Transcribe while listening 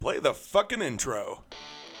the fucking intro.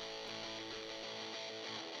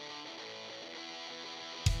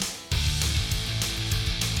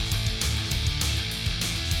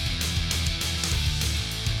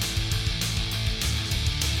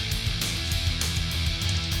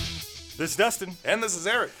 This is Dustin. And this is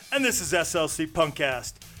Eric. And this is SLC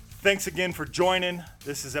Punkcast. Thanks again for joining.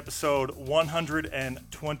 This is episode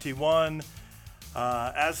 121.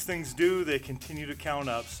 As things do, they continue to count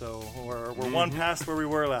up, so we're one past where we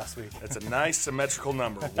were last week. That's a nice symmetrical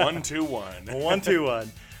number, 121.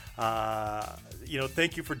 121.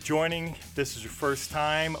 Thank you for joining. This is your first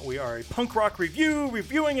time. We are a punk rock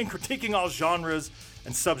reviewing and critiquing all genres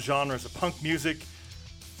and subgenres of punk music.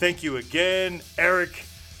 Thank you again, Eric.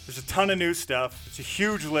 There's a ton of new stuff. It's a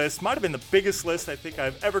huge list. Might have been the biggest list I think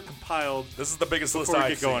I've ever compiled. This is the biggest list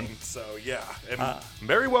I've seen. So, yeah. And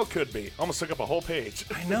very well could be. Almost took up a whole page.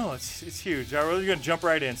 I know. It's huge. All right, we're going to jump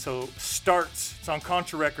right in. So, Starts. It's on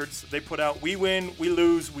Contra Records. They put out We Win, We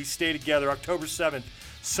Lose, We Stay Together, October 7th.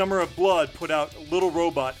 Summer of Blood put out Little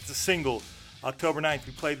Robot. It's a single. October 9th.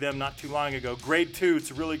 We played them not too long ago. Grade 2. It's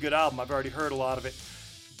a really good album. I've already heard a lot of it.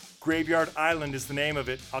 Graveyard Island is the name of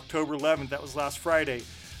it. October 11th. That was last Friday.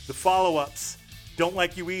 The follow-ups, Don't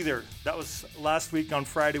Like You Either. That was last week on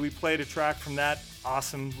Friday. We played a track from that.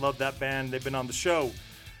 Awesome. Love that band. They've been on the show.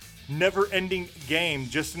 Never Ending Game,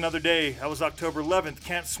 Just Another Day. That was October 11th.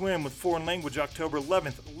 Can't Swim with Foreign Language, October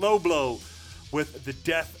 11th. Low Blow with The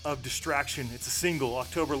Death of Distraction. It's a single.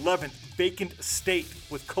 October 11th. Vacant State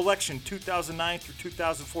with Collection, 2009 through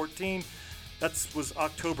 2014. That was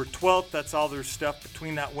October 12th. That's all their stuff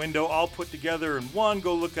between that window, all put together in one.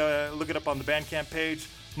 Go look it up on the Bandcamp page.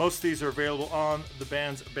 Most of these are available on the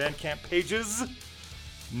band's Bandcamp pages.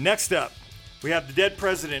 Next up, we have The Dead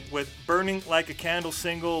President with Burning Like a Candle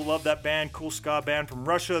single. Love that band. Cool ska band from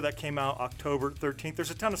Russia. That came out October 13th.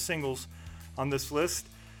 There's a ton of singles on this list.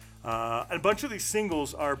 And a bunch of these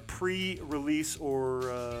singles are pre-release or,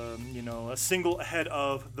 a single ahead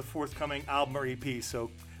of the forthcoming album or EP. So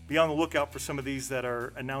be on the lookout for some of these that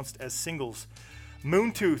are announced as singles.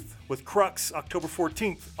 Moontooth with Crux, October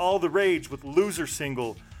 14th. All the Rage with Loser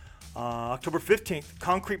single, October 15th.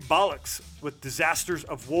 Concrete Bollocks with Disasters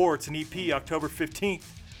of War. It's an EP, October 15th.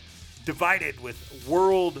 Divided with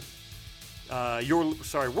World You're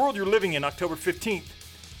Living In, October 15th.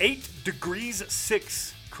 8 Degrees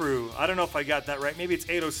 6 crew. I don't know if I got that right. Maybe it's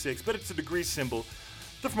 806, but it's a degree symbol.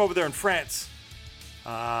 They're from over there in France.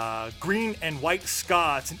 Green and White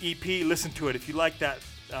Ska. It's an EP. Listen to it if you like that.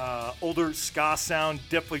 Older ska sound,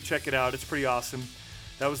 definitely check it out. It's pretty awesome.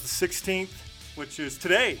 That was the 16th, which is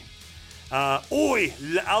today. Oi,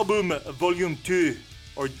 l'album volume 2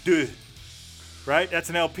 or 2, right? That's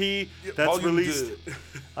an LP that's released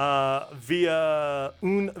via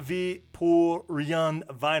Une Vie pour Rien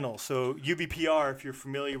vinyl. So UVPR, if you're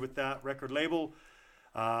familiar with that record label.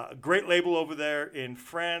 Great label over there in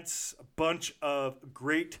France. A bunch of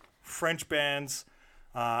great French bands.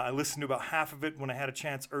 I listened to about half of it when I had a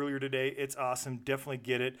chance earlier today. It's awesome. Definitely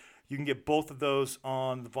get it. You can get both of those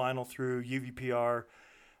on the vinyl through UVPR.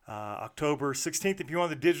 October 16th. If you want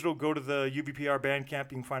the digital, go to the UVPR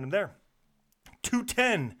Bandcamp. You can find them there.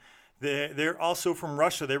 210. They're also from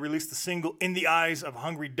Russia. They released the single In the Eyes of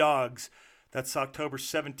Hungry Dogs. That's October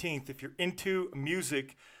 17th. If you're into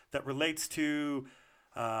music that relates to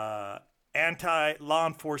anti-law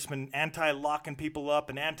enforcement, anti-locking people up,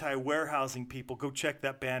 and anti-warehousing people, go check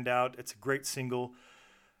that band out. It's a great single.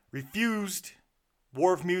 Refused,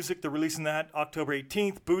 War of Music, they're releasing that October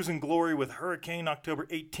 18th. Booze and Glory with Hurricane, October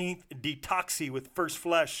 18th. Detoxy with First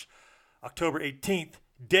Flesh, October 18th.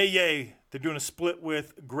 Deye, they're doing a split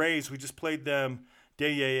with Grays. We just played them.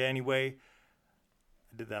 Deye anyway.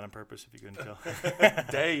 I did that on purpose if you couldn't tell.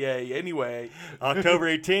 Day anyway. October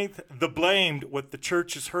 18th, The Blamed with The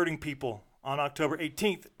Church is Hurting People. On October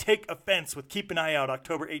 18th, Take Offense with Keep an Eye Out,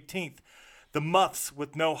 October 18th. The Muffs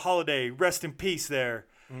with No Holiday, rest in peace there.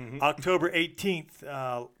 October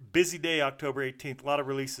 18th, busy day, October 18th, a lot of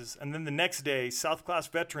releases. And then the next day, South Class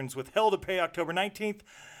Veterans with Hell to Pay, October 19th.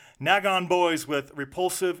 Nagon Boys with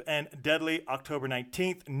Repulsive and Deadly, October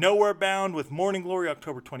 19th. Nowhere Bound with Morning Glory,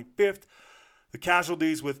 October 25th. The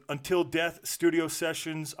Casualties with Until Death Studio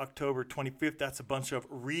Sessions, October 25th. That's a bunch of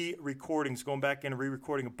re-recordings, going back in and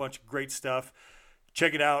re-recording a bunch of great stuff.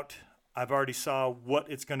 Check it out. I've already saw what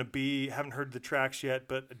it's going to be. Haven't heard the tracks yet,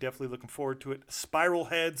 but definitely looking forward to it. Spiral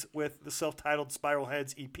Heads with the self-titled Spiral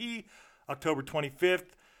Heads EP, October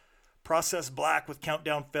 25th. Process Black with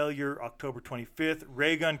Countdown Failure, October 25th.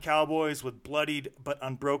 Raygun Cowboys with Bloodied But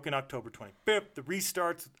Unbroken, October 25th. The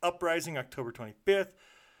Restarts with Uprising, October 25th.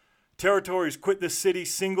 Territories Quit This City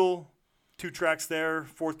single, 2 tracks there.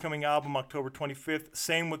 Forthcoming album, October 25th.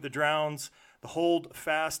 Same with the Drowns, the Hold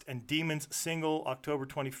Fast and Demons single, October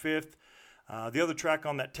 25th. The other track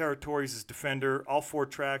on that Territories is Defender. All 4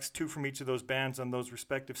 tracks, 2 from each of those bands on those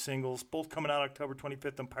respective singles. Both coming out October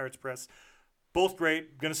 25th on Pirates Press. Both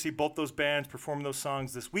great. Going to see both those bands perform those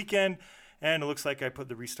songs this weekend. And it looks like I put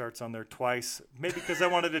the Restarts on there twice, maybe because I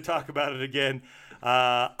wanted to talk about it again.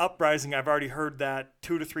 Uprising, I've already heard that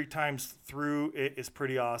 2 to 3 times through. It is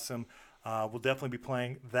pretty awesome. We'll definitely be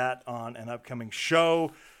playing that on an upcoming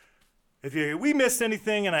show. If we missed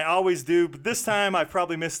anything, and I always do, but this time I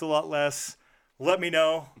probably missed a lot less, let me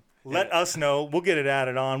know. Let us know. We'll get it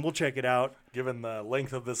added on. We'll check it out. Given the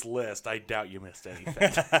length of this list, I doubt you missed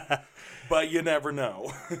anything. But you never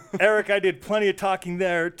know. Eric, I did plenty of talking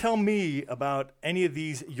there. Tell me about any of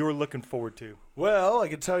these you're looking forward to. Well, I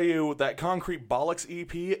can tell you that Concrete Bollocks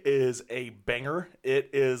EP is a banger.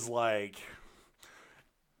 It is like...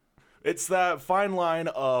 It's that fine line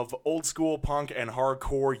of old school punk and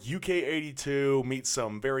hardcore UK82 meets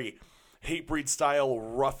some very Hatebreed style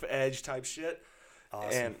rough edge type shit.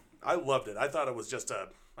 Awesome. And I loved it. I thought it was just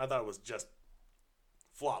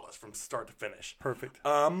flawless from start to finish. Perfect.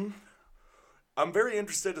 I'm very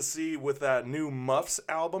interested to see with that new Muffs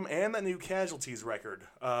album and that new Casualties record.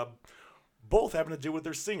 Both having to do with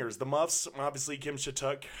their singers. The Muffs, obviously Kim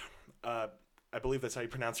Shattuck, I believe that's how you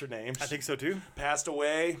pronounce her name. I think so too. Passed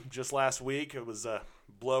away just last week. It was a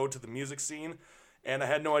blow to the music scene. And I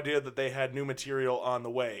had no idea that they had new material on the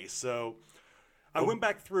way. So I went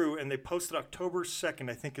back through, and they posted October 2nd,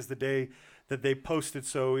 I think is the day that they posted.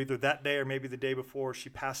 So either that day or maybe the day before she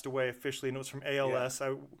passed away officially, and it was from ALS.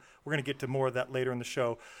 Yeah. We're going to get to more of that later in the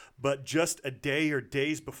show. But just a day or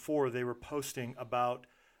days before, they were posting about,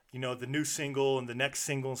 the new single and the next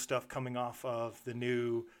single and stuff coming off of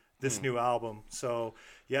this new album. So,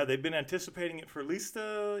 yeah, they've been anticipating it for at least,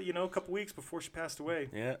 a couple weeks before she passed away.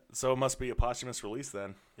 Yeah, so it must be a posthumous release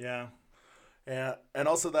then. Yeah. Yeah, and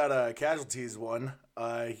also that Casualties one,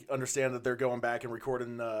 I understand that they're going back and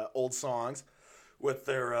recording old songs with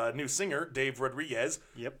their new singer, Dave Rodriguez.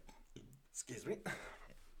 Yep. Excuse me.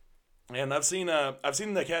 And I've seen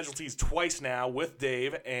the Casualties twice now with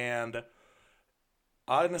Dave, and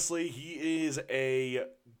honestly, he is a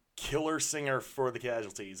killer singer for the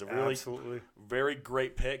Casualties. A really Absolutely. Very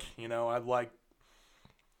great pick. I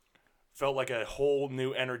felt like a whole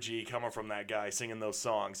new energy coming from that guy singing those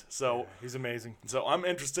songs. So yeah, he's amazing. So I'm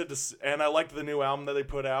interested and I liked the new album that they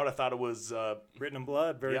put out. I thought it was Written in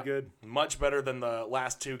Blood, very good. Much better than the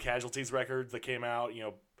last 2 Casualties records that came out.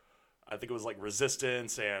 I think it was like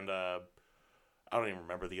Resistance and I don't even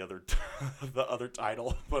remember the other the other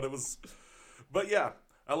title, but yeah.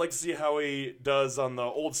 I like to see how he does on the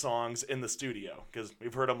old songs in the studio because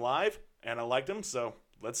we've heard him live and I liked him, so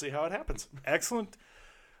let's see how it happens. Excellent.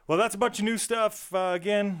 Well, that's a bunch of new stuff.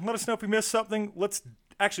 Again, let us know if we missed something. Let's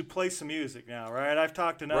actually play some music now, right? I've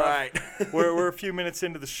talked enough. Right. we're a few minutes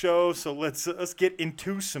into the show, so let's get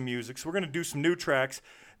into some music. So we're going to do some new tracks.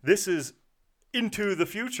 This is Into the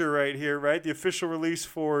Future right here, right? The official release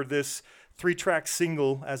for this 3-track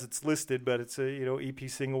single, as it's listed, but it's a EP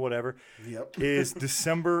single, whatever. Yep. Is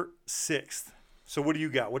December 6th. So what do you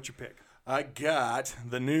got? What's your pick? I got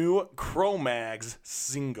the new Cro-Mags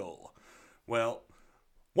single. Well,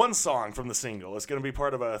 one song from the single is going to be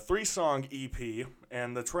part of a 3-song EP,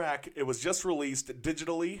 and the track, it was just released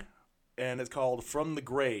digitally, and it's called From the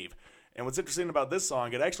Grave. And what's interesting about this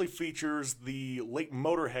song, it actually features the late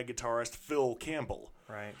Motorhead guitarist Phil Campbell.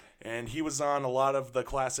 Right. And he was on a lot of the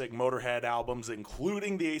classic Motorhead albums,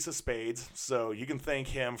 including the Ace of Spades, so you can thank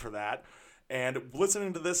him for that. And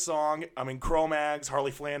listening to this song, Cro-Mags,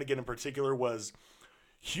 Harley Flanagan in particular, was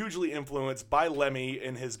hugely influenced by Lemmy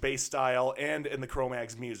in his bass style and in the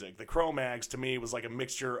Cro-Mags music. The Cro-Mags, to me, was like a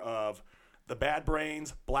mixture of the Bad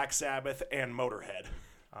Brains, Black Sabbath, and Motorhead.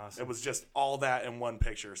 Awesome. It was just all that in one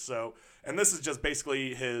picture. So, and this is just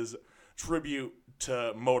basically his tribute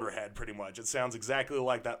to Motorhead, pretty much. It sounds exactly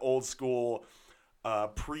like that old school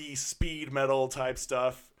pre-speed metal type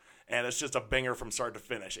stuff, and it's just a banger from start to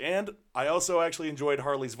finish. And I also actually enjoyed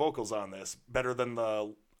Harley's vocals on this better than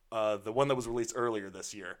the one that was released earlier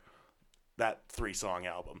this year, that 3-song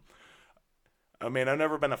album. I've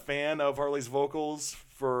never been a fan of Harley's vocals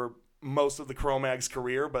for most of the Cro-Mags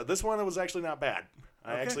career, but this one was actually not bad.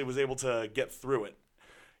 I actually was able to get through it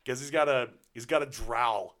because he's got a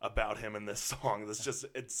growl about him in this song.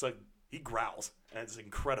 It's like he growls and it's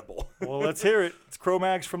incredible. Well, let's hear it. It's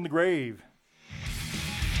Cro-Mags From the Grave.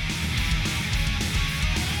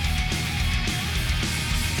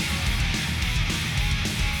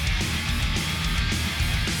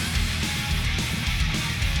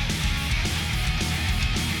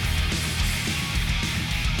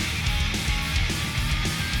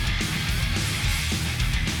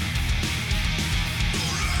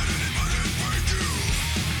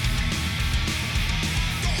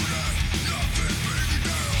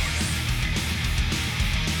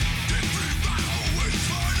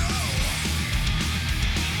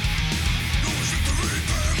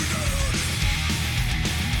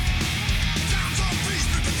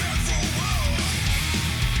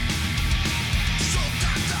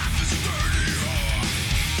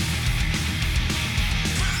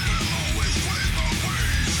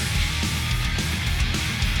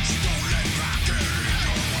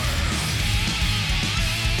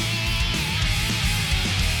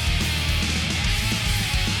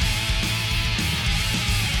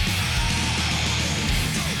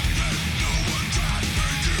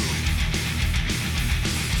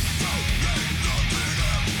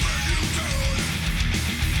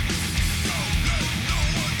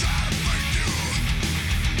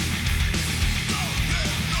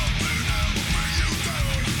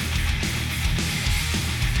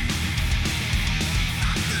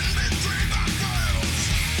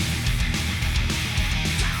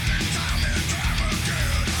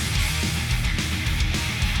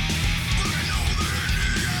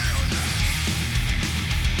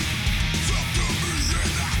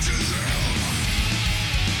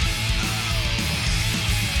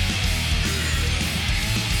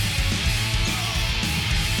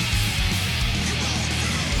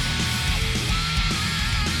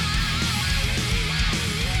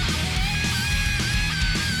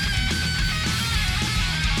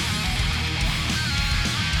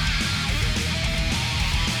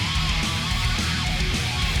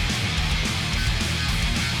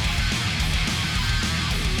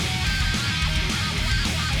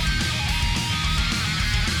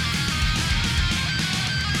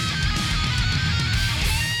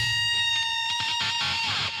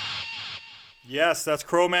 Yes, that's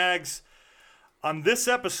Cro-Mags. On this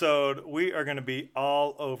episode, we are going to be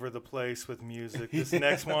all over the place with music. This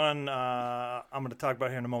next one, I'm going to talk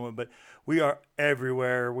about here in a moment, but we are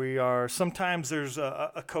everywhere. Sometimes there's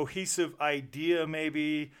a cohesive idea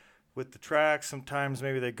maybe with the tracks. Sometimes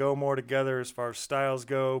maybe they go more together as far as styles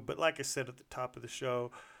go. But like I said at the top of the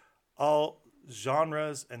show, all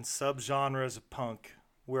genres and subgenres of punk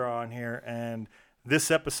we're on here. And this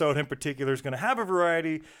episode in particular is going to have a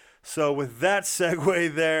variety. So with that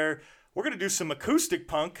segue there, we're going to do some acoustic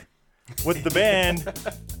punk with the band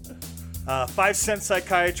 5 Cent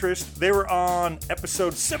Psychiatrist. They were on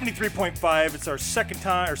episode 73.5. It's our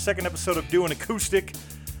second episode of doing acoustic.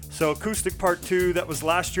 So acoustic part 2, that was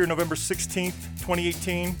last year, November 16th,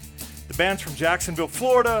 2018. The band's from Jacksonville,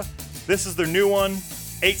 Florida. This is their new one,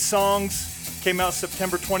 8 songs. Came out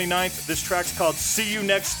September 29th. This track's called See You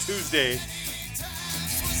Next Tuesday.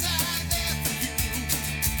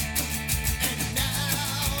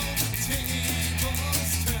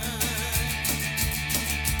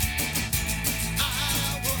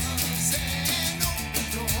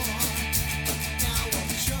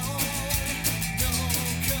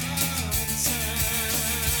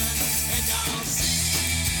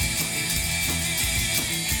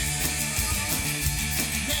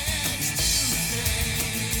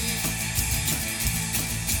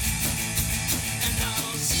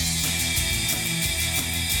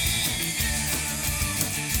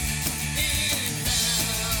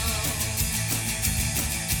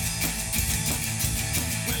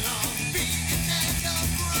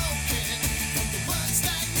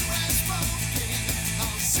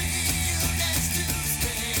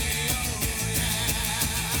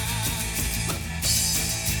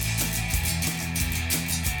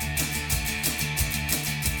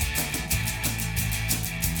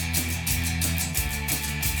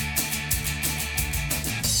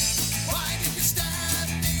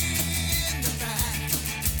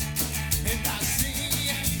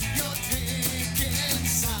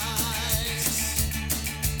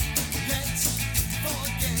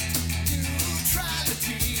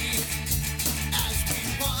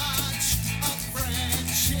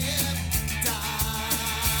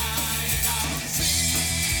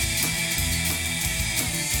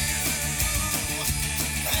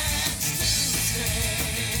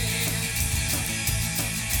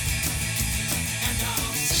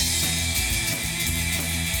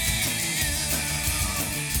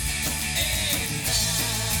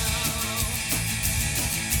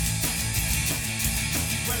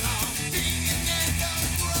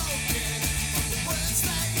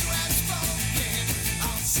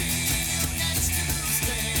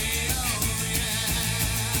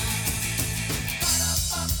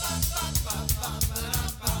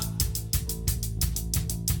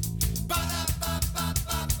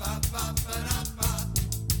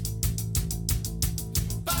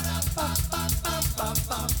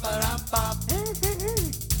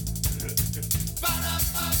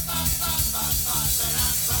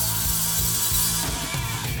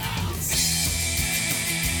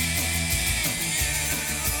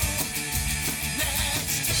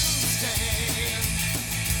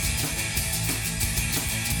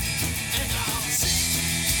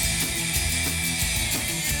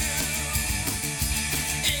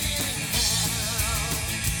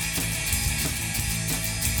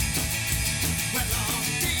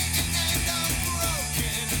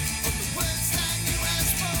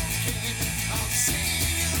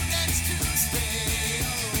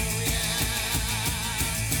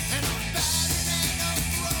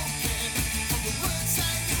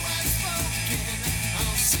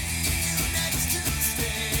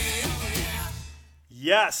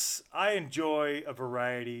 Yes, I enjoy a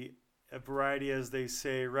variety as they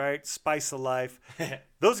say, right? Spice of life.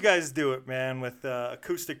 Those guys do it, man, with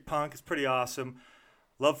acoustic punk. It's pretty awesome.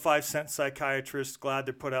 Love 5 Cent Psychiatrist. Glad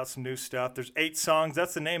they put out some new stuff. There's 8 songs.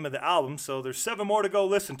 That's the name of the album. So there's 7 more to go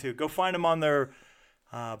listen to. Go find them on their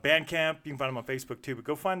Bandcamp. You can find them on Facebook too. But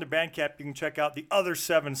go find their Bandcamp. You can check out the other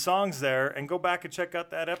 7 songs there. And go back and check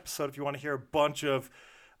out that episode if you want to hear a bunch of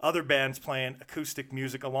other bands playing acoustic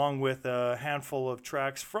music along with a handful of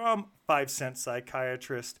tracks from 5 Cent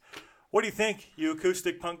Psychiatrist. What do you think, you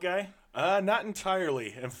acoustic punk guy? Not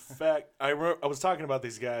entirely. In fact, I was talking about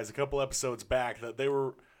these guys a couple episodes back that they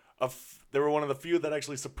were one of the few that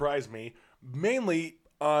actually surprised me, mainly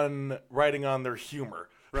on writing on their humor,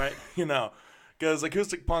 right? You know, because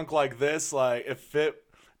acoustic punk like this, like it fit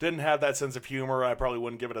didn't have that sense of humor, I probably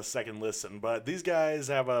wouldn't give it a second listen. But these guys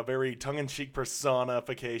have a very tongue-in-cheek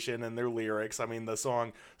personification in their lyrics. I mean, the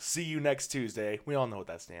song "See You Next Tuesday," we all know what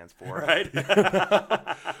that stands for, Right?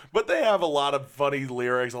 But they have a lot of funny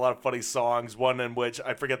lyrics, a lot of funny songs. One in which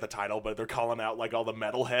I forget the title, but they're calling out like all the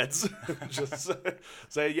metalheads, just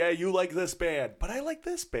say, "Yeah, you like this band, but I like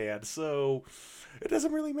this band, so it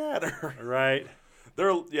doesn't really matter." Right.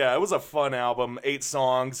 It was a fun album. 8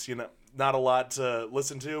 songs, not a lot to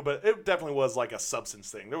listen to, but it definitely was like a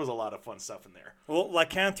substance thing. There was a lot of fun stuff in there. Well,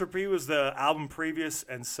 Lycanthropy was the album previous,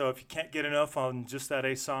 and so if you can't get enough on just that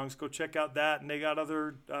 8 songs, go check out that, and they got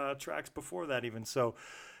other tracks before that even. So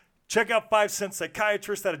check out 5 Cent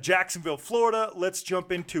Psychiatrist out of Jacksonville, Florida. Let's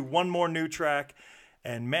jump into one more new track,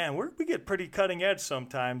 and man, we get pretty cutting edge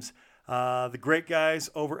sometimes. The great guys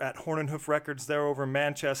over at Horn and Hoof Records, they're over in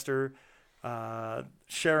Manchester,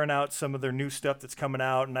 sharing out some of their new stuff that's coming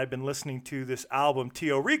out, and I've been listening to this album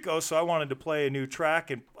Tio Rico, so I wanted to play a new track,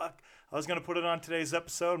 and I was going to put it on today's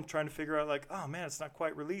episode. I'm trying to figure out oh man, it's not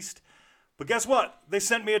quite released, but guess what, they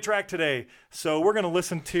sent me a track today, so we're going to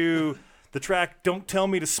listen to the track Don't Tell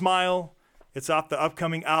Me to Smile. It's off the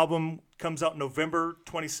upcoming album, comes out November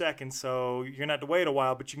 22nd, so you're going to have to wait a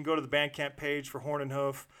while, but you can go to the Bandcamp page for Horn and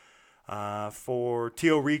Hoof, for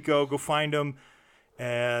Tio Rico, go find them.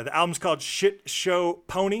 The album's called Shit Show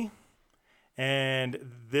Pony, and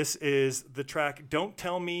this is the track Don't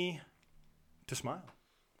Tell Me to Smile.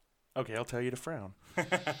 Okay, I'll tell you to frown.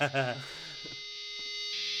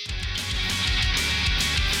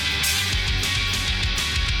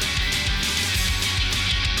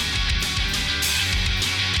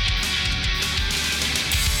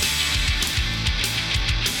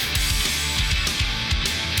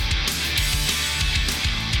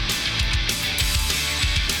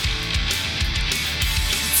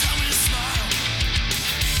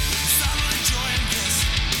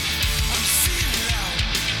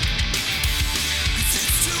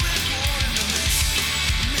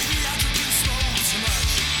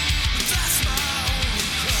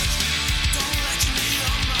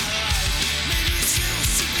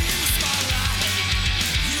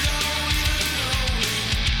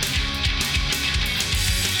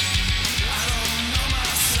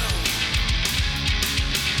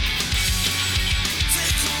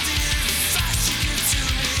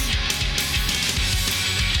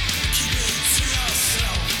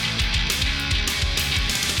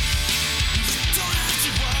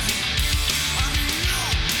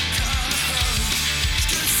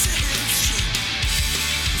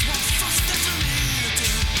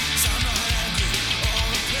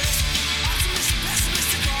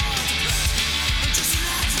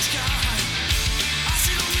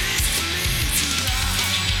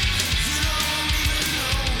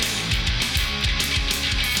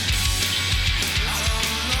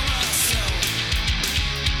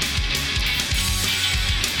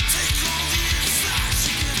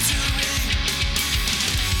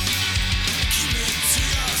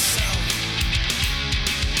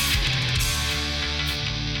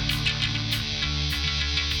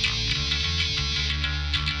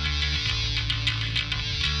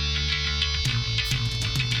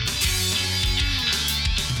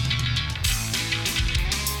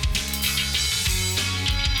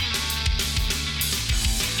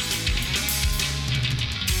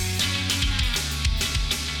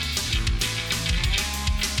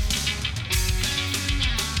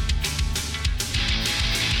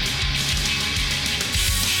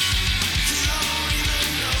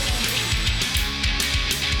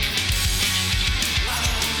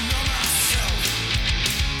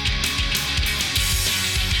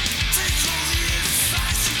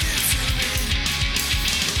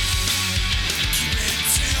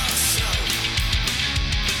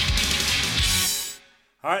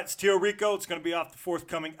 All right, it's Tio Rico. It's going to be off the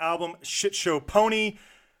forthcoming album, Shit Show Pony.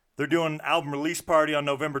 They're doing an album release party on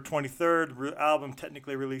November 23rd. Album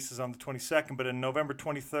technically releases on the 22nd, but on November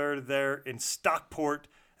 23rd, they're in Stockport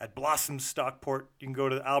at Blossom Stockport. You can go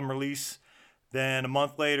to the album release. Then a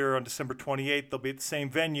month later, on December 28th, they'll be at the same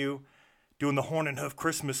venue doing the Horn and Hoof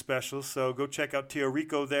Christmas special. So go check out Tio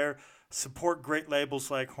Rico there. Support great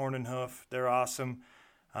labels like Horn and Hoof. They're awesome.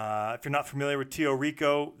 If you're not familiar with Tio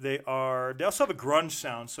Rico, they also have a grunge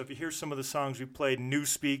sound. So if you hear some of the songs we played,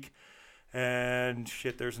 Newspeak, and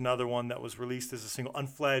there's another one that was released as a single,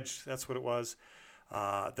 Unfledged, that's what it was,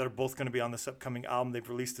 that are both going to be on this upcoming album. They've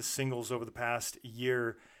released the singles over the past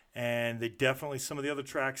year, and they definitely, some of the other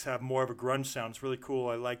tracks have more of a grunge sound. It's really cool.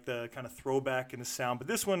 I like the kind of throwback in the sound, but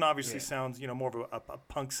this one obviously sounds, more of a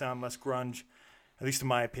punk sound, less grunge, at least in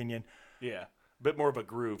my opinion. Yeah. Bit more of a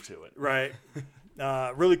groove to it. Right.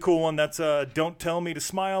 Really cool one. That's Don't Tell Me to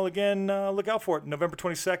Smile Again. Look out for it. November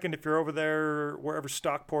 22nd, if you're over there, wherever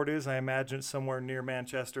Stockport is. I imagine it's somewhere near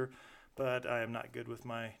Manchester, but I am not good with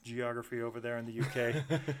my geography over there in the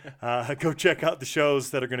UK. Go check out the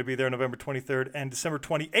shows that are going to be there November 23rd and December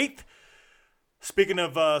 28th. Speaking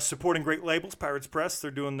of supporting great labels, Pirates Press, they're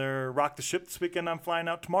doing their Rock the Ship this weekend. I'm flying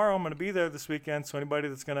out tomorrow. I'm going to be there this weekend. So anybody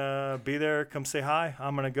that's going to be there, come say hi.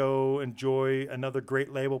 I'm going to go enjoy another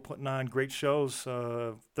great label putting on great shows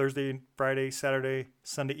Thursday, Friday, Saturday,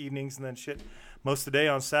 Sunday evenings, and then most of the day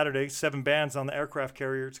on Saturday. 7 bands on the aircraft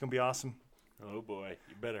carrier. It's going to be awesome. Oh, boy.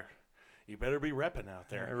 You better be repping out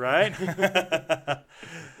there. Right?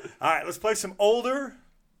 All right, let's play some older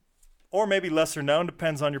or maybe lesser known,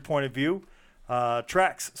 depends on your point of view.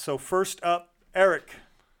 Tracks. So first up, Eric.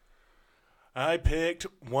 I picked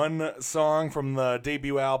one song from the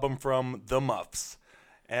debut album from The Muffs.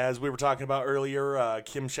 As we were talking about earlier,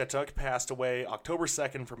 Kim Shattuck passed away October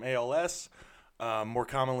 2nd from ALS, more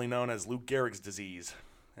commonly known as Lou Gehrig's disease.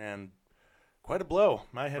 And quite a blow.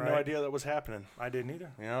 I had no idea that was happening. I didn't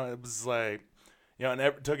either. It was like, and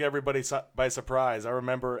it took everybody by surprise. I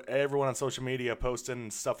remember everyone on social media posting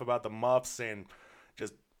stuff about The Muffs and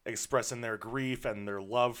just expressing their grief and their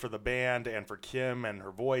love for the band and for Kim and her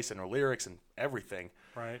voice and her lyrics and everything.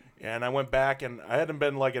 Right. And I went back, and I hadn't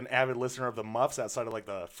been like an avid listener of the Muffs outside of like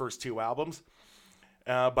the first 2 albums.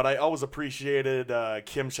 But I always appreciated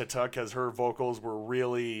Kim Shattuck because her vocals were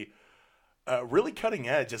really cutting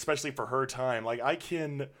edge, especially for her time. Like, I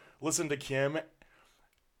can listen to Kim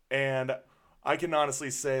and I can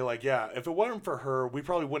honestly say, like, yeah, if it wasn't for her, we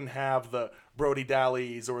probably wouldn't have the Brody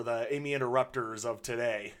Dallies or the Amy Interrupters of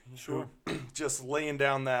today. Sure. Just laying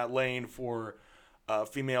down that lane for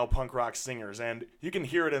female punk rock singers. And you can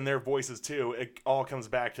hear it in their voices, too. It all comes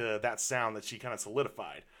back to that sound that she kind of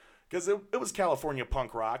solidified. Because it was California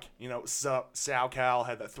punk rock. SoCal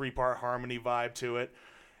had that 3-part harmony vibe to it.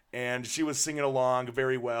 And she was singing along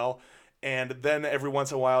very well. And then every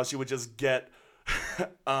once in a while, she would just get...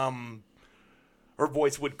 her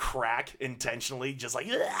voice would crack intentionally, just like...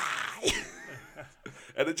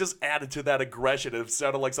 And it just added to that aggression. It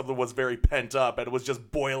sounded like something was very pent up, and it was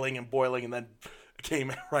just boiling and boiling, and then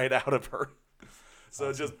came right out of her. So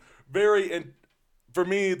It's just very... For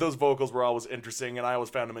me, those vocals were always interesting, and I always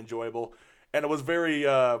found them enjoyable. And it was very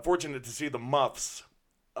fortunate to see the Muffs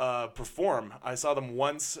perform. I saw them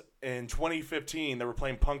once in 2015. They were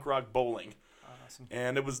playing Punk Rock Bowling. Awesome.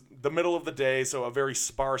 And it was the middle of the day, so a very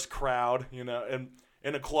sparse crowd. And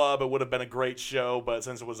in a club, it would have been a great show, but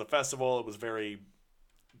since it was a festival, it was very...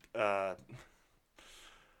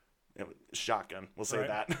 shotgun, we'll say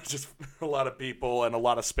that. Just a lot of people and a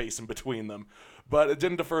lot of space in between them. But it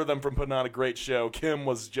didn't deter them from putting on a great show. Kim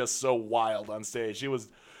was just so wild on stage. She was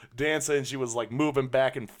dancing, she was like moving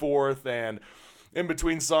back and forth, and in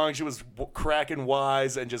between songs she was cracking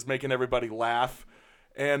wise and just making everybody laugh.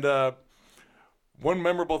 And one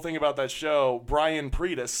memorable thing about that show, Brian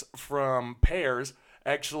Predis from Pears,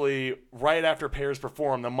 actually, right after Pears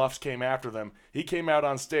performed, the Muffs came after them. He came out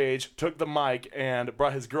on stage, took the mic, and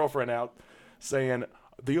brought his girlfriend out, saying,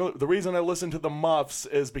 the reason I listen to the Muffs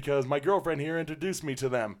is because my girlfriend here introduced me to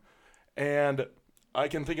them. And I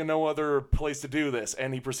can think of no other place to do this.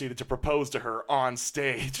 And he proceeded to propose to her on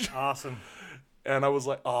stage. Awesome. And I was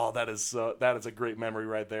like, oh, that is a great memory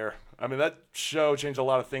right there. I mean, that show changed a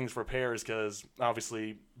lot of things for Pears because,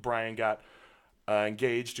 obviously, Brian got...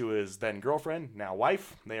 engaged to his then girlfriend, now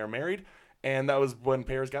wife. They are married, and that was when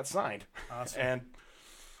Pears got signed. Awesome. And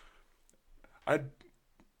I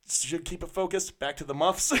should keep it focused. Back to the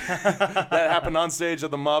Muffs. That happened on stage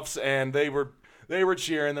of the Muffs, and they were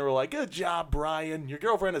cheering. They were like, "Good job, Brian. Your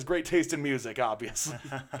girlfriend has great taste in music, obviously."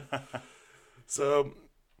 So,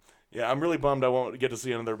 yeah, I'm really bummed I won't get to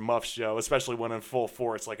see another Muffs show, especially when in full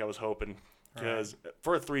force, like I was hoping. Because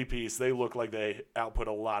for a 3-piece, they look like they output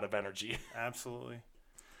a lot of energy. Absolutely.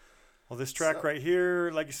 Well, this track right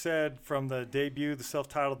here, like you said, from the debut, the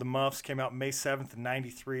self-titled The Muffs, came out May 7th of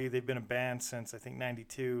 93. They've been a band since, I think,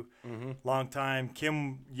 92. Mm-hmm. Long time.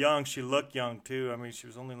 Kim young. She looked young, too. I mean, she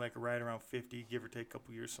was only like right around 50, give or take a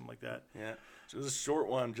couple years, something like that. Yeah. She was a short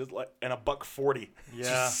one, and $140. Yeah.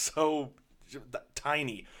 Just so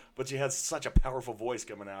tiny. But she has such a powerful voice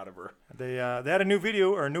coming out of her. They had a new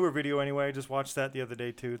video, or a newer video anyway. Just watched that the other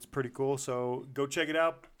day, too. It's pretty cool, so go check it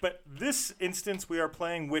out. But this instance, we are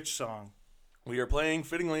playing which song? We are playing,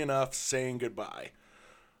 fittingly enough, Saying Goodbye.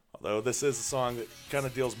 Although this is a song that kind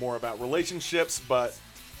of deals more about relationships, but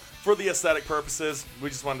for the aesthetic purposes, we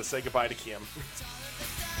just wanted to say goodbye to Kim. Your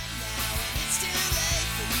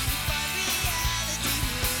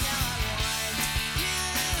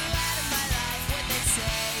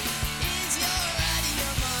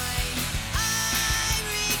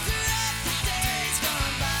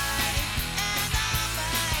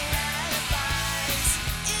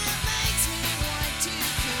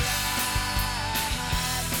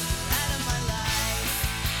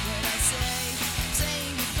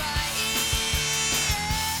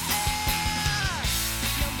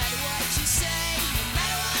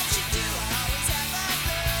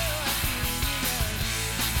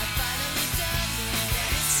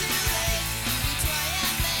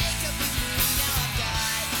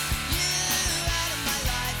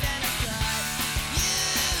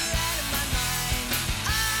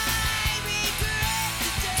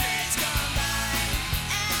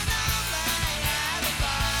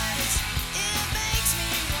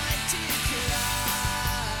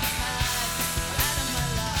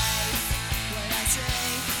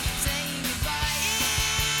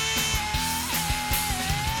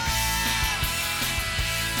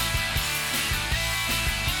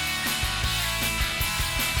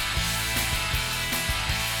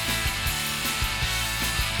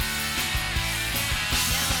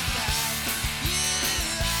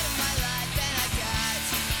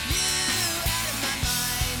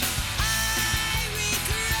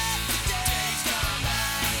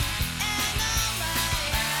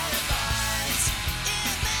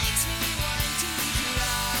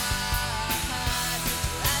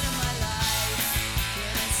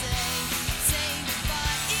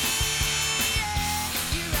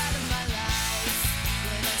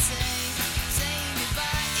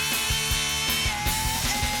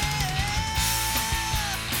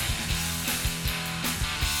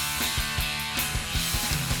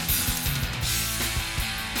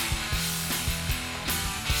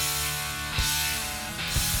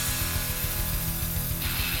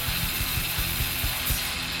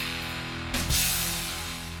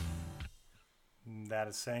that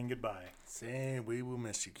is saying goodbye. Say we will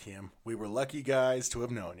miss you, Kim. We were lucky guys to have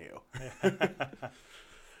known you.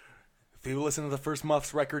 If you listen to the first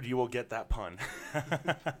Muffs record, you will get that pun. All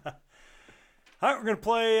right, we're going to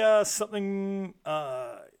play something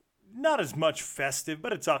not as much festive,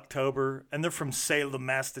 but it's October, and they're from Salem,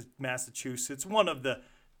 Massachusetts. One of the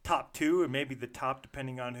top 2, and maybe the top,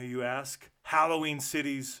 depending on who you ask, Halloween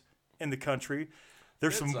cities in the country.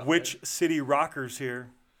 There's some Witch City rockers here.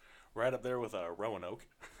 Right up there with Roanoke.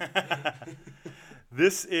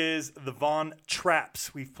 This is the Von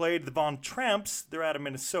Traps. We've played the Von Tramps. They're out of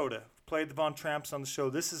Minnesota. We've played the Von Tramps on the show.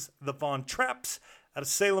 This is the Von Traps out of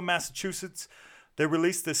Salem, Massachusetts. They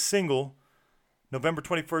released this single November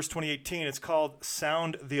 21st, 2018. It's called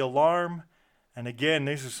Sound the Alarm. And again,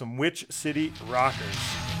 these are some Witch City rockers.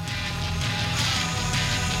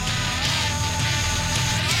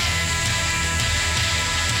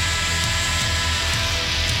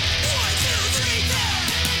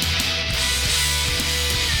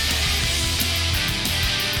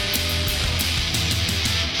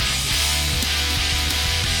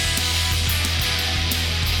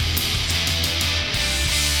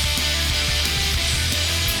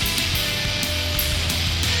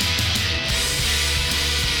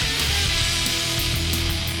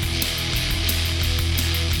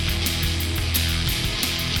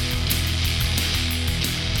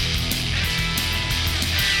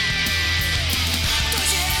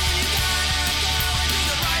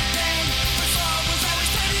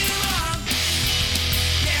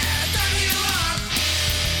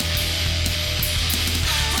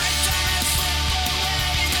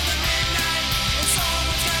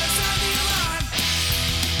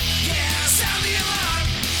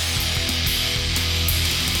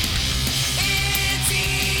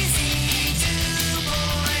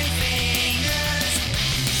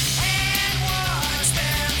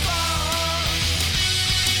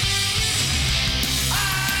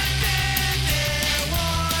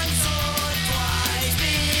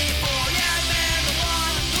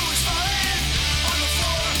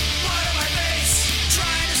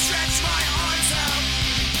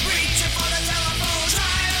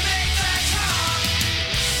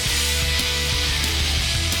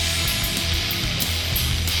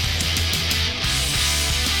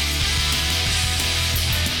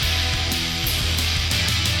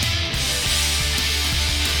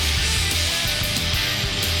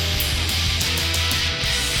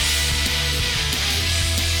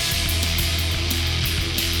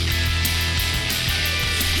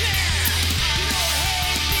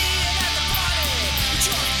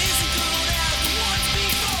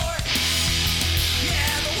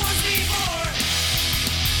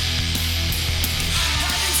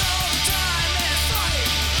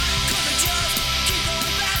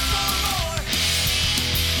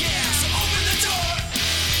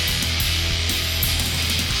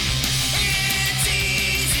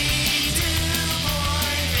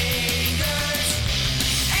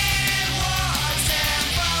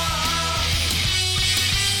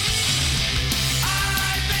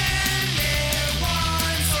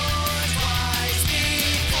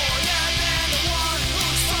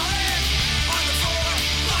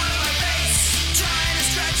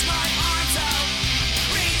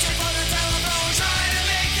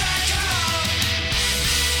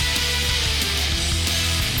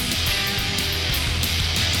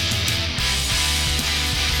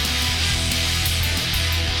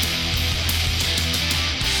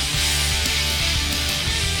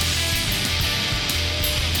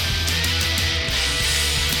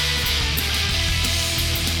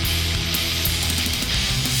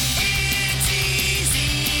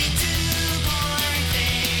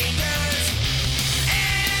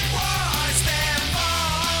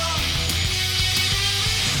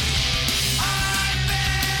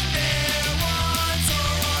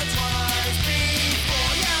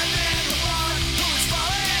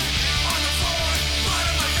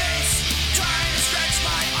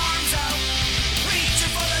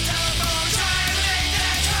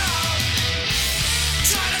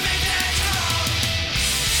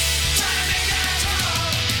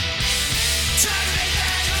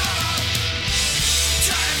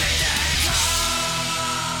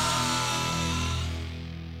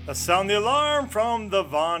 Sound the Alarm from the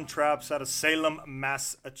Von Traps out of Salem,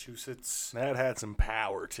 Massachusetts. That had some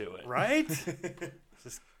power to it. Right?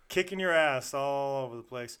 Just kicking your ass all over the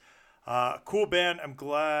place. Cool band. I'm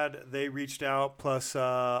glad they reached out. Plus,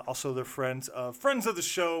 also they're friends of the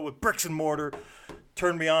show with Bricks and Mortar.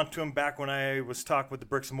 Turned me on to them back when I was talking with the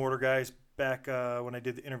Bricks and Mortar guys back when I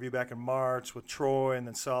did the interview back in March with Troy, and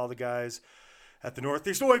then saw the guys at the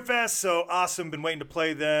Northeast Oi Fest. So awesome. Been waiting to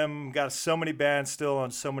play them. Got so many bands still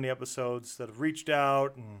on so many episodes that have reached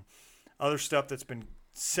out and other stuff that's been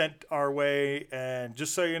sent our way. And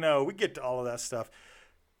just so you know, we get to all of that stuff.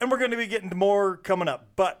 And we're going to be getting to more coming up.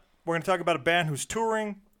 But we're going to talk about a band who's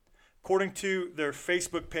touring. According to their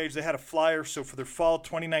Facebook page, they had a flyer. So for their fall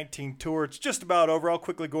 2019 tour, it's just about over. I'll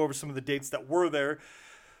quickly go over some of the dates that were there. In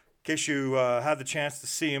case you had the chance to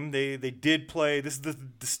see them, they did play. This is the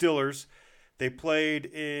Distillers. They played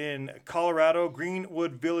in Colorado,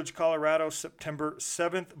 Greenwood Village, Colorado, September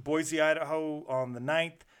 7th. Boise, Idaho on the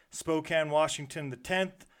 9th. Spokane, Washington, the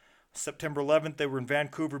 10th. September 11th, they were in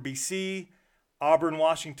Vancouver, BC. Auburn,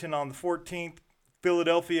 Washington on the 14th.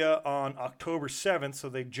 Philadelphia on October 7th, so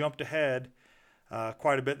they jumped ahead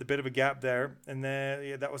quite a bit of a gap there. And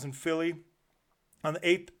then that was in Philly. On the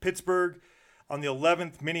 8th, Pittsburgh. On the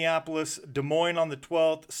 11th, Minneapolis. Des Moines on the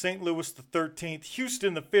 12th. St. Louis the 13th.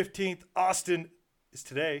 Houston the 15th. Austin is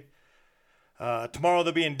today. Tomorrow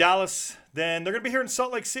they'll be in Dallas. Then they're going to be here in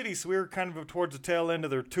Salt Lake City, so we're kind of towards the tail end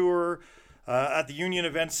of their tour. At the Union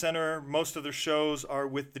Event Center, most of their shows are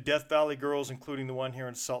with the Death Valley Girls, including the one here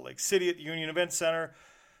in Salt Lake City at the Union Event Center.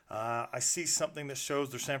 I see something that shows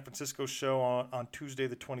their San Francisco show on Tuesday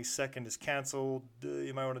the 22nd is canceled.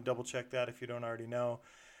 You might want to double check that if you don't already know.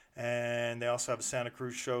 And they also have a Santa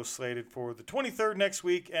Cruz show slated for the 23rd next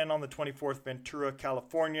week, and on the 24th, Ventura,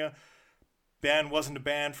 California. Band wasn't a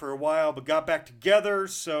band for a while, but got back together,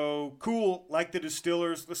 so cool. Like the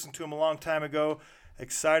Distillers, listened to them a long time ago.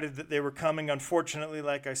 Excited that they were coming. Unfortunately,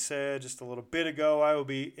 like I said just a little bit ago, I will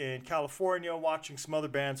be in California watching some other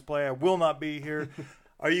bands play. I will not be here.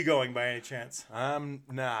 Are you going by any chance? I'm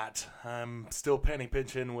not. I'm still penny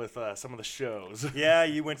pinching with some of the shows. Yeah,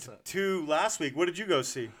 you went to two last week. What did you go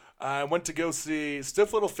see? I went to go see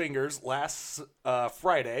Stiff Little Fingers last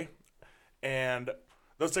Friday, and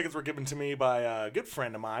those tickets were given to me by a good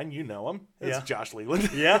friend of mine. You know him. It's Josh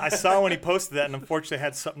Leland. Yeah, I saw when he posted that, and unfortunately I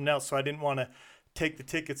had something else, so I didn't want to take the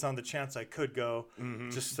tickets on the chance I could go.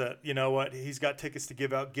 Just that, you know what, he's got tickets to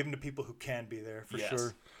give out, give them to people who can be there for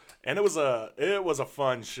sure. And it was a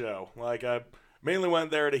fun show. Like, I mainly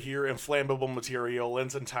went there to hear Inflammable Material in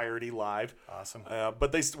its entirety live. Awesome.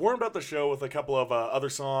 But they warmed up the show with a couple of other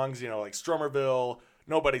songs, like Strummerville,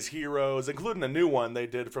 Nobody's Heroes, including a new one they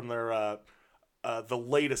did from their the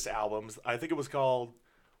latest albums. I think it was called,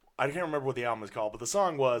 I can't remember what the album was called, but the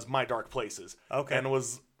song was My Dark Places. Okay.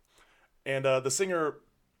 And the singer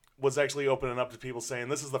was actually opening up to people saying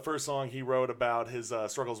this is the first song he wrote about his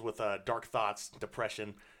struggles with dark thoughts,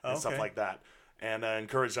 depression, and stuff like that. And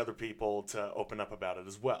encouraged other people to open up about it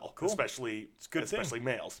as well. Cool. Especially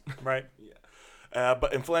males. Right. Yeah.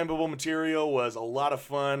 But Inflammable Material was a lot of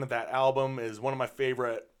fun. That album is one of my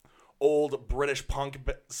favorite old British punk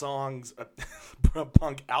songs,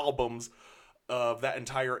 punk albums of that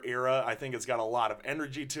entire era. I think it's got a lot of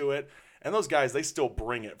energy to it. And those guys, they still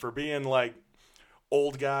bring it for being like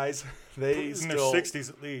old guys. They in still their 60s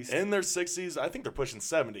at least. In their 60s, I think they're pushing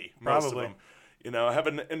 70. Most Probably. of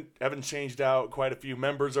them. Haven't changed out quite a few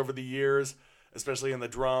members over the years, especially in the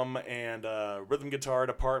drum and rhythm guitar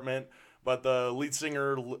department. But the lead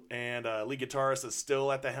singer and lead guitarist is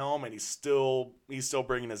still at the helm, and he's still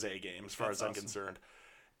bringing his A game as far as I'm concerned.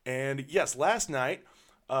 And yes, last night.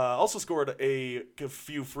 Also scored a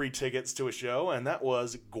few free tickets to a show, and that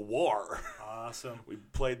was Gwar. Awesome. We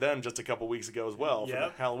played them just a couple weeks ago as well for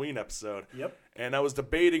the Halloween episode. Yep. And I was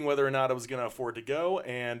debating whether or not I was going to afford to go,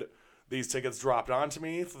 and these tickets dropped onto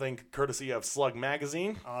me, I think courtesy of Slug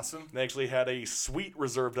Magazine. Awesome. They actually had a suite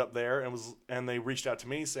reserved up there, and they reached out to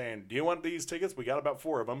me saying, "Do you want these tickets? We got about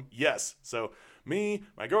 4 of them." Yes. So me,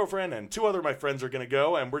 my girlfriend, and 2 other of my friends are going to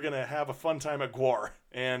go, and we're going to have a fun time at Gwar.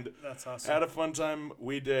 And that's awesome. Had a fun time.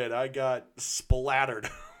 We did. I got splattered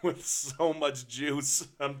with so much juice.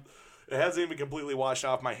 It hasn't even completely washed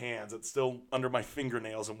off my hands. It's still under my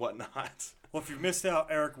fingernails and whatnot. Well, if you missed out,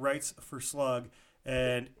 Eric writes for Slug,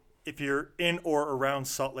 and if you're in or around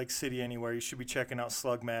Salt Lake City anywhere, you should be checking out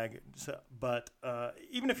Slug Mag. But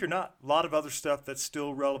even if you're not, a lot of other stuff that's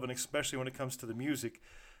still relevant, especially when it comes to the music,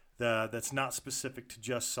 that's not specific to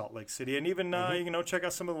just Salt Lake City. And even, check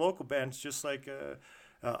out some of the local bands, just like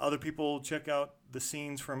other people check out the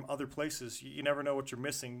scenes from other places. You never know what you're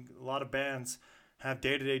missing. A lot of bands have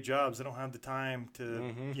day-to-day jobs. They don't have the time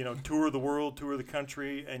to, tour the world, tour the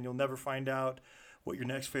country, and you'll never find out what your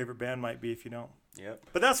next favorite band might be if you don't. Yep.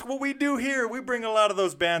 But that's what we do here. We bring a lot of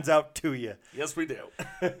those bands out to you. Yes, we do.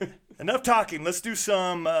 Enough talking. Let's do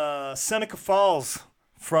some Seneca Falls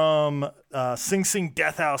from Sing Sing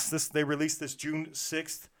Death House. They released this June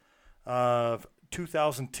 6th of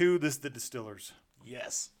 2002. This is the Distillers.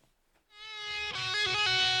 Yes.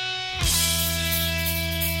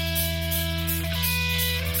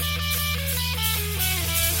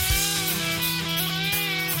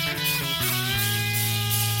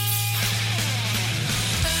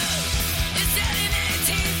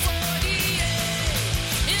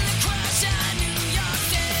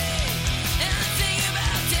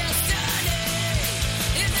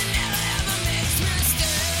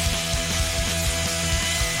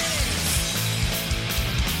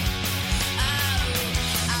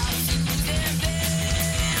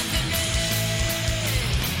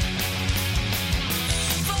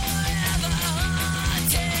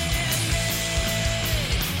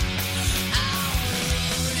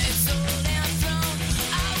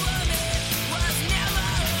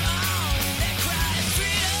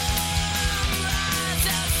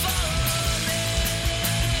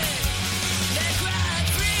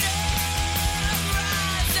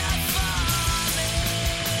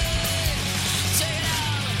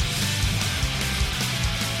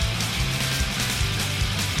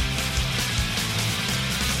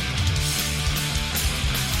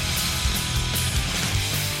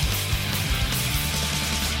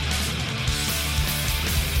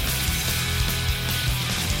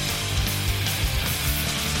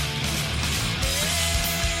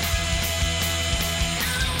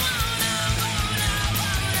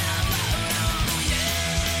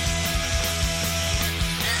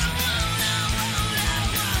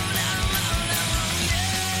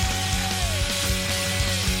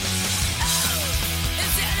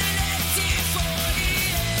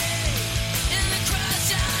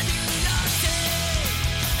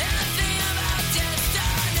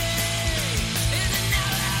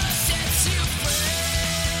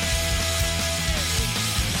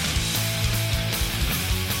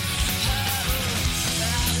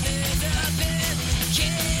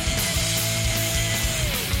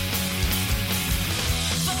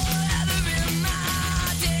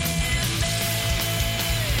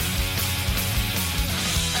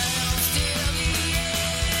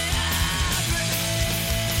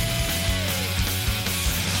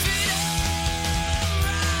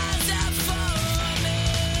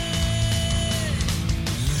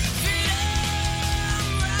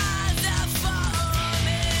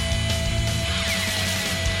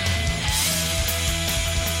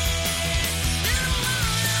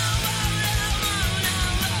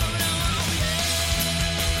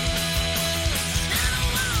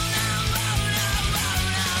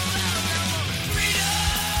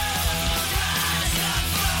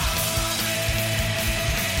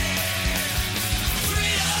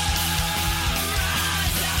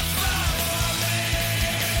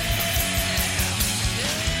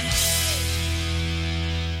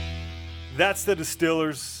 That's the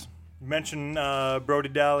Distillers. You mentioned Brody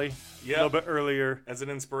Daly a little bit earlier. As an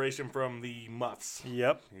inspiration from the Muffs.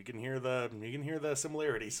 Yep. You can hear the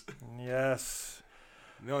similarities. Yes.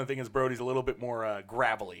 The only thing is Brody's a little bit more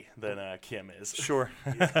gravelly than Kim is. Sure.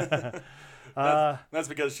 That's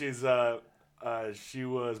because she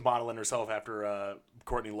was modeling herself after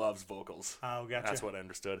Courtney Love's vocals. Oh, gotcha. That's what I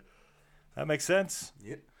understood. That makes sense.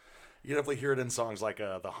 Yeah. You definitely hear it in songs like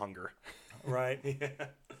The Hunger. Right. Yeah.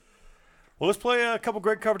 Well, let's play a couple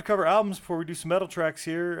great cover-to-cover albums before we do some metal tracks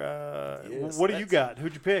here. Yes, what do you got?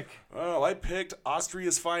 Who'd you pick? Oh, I picked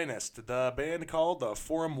Austria's Finest, the band called the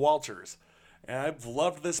Forum Walters. And I've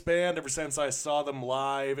loved this band ever since I saw them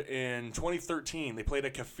live in 2013. They played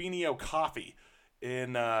at Cafeino Coffee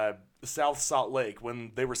in South Salt Lake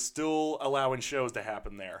when they were still allowing shows to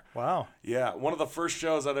happen there. Wow. Yeah, one of the first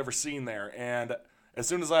shows I'd ever seen there. And as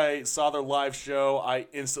soon as I saw their live show, I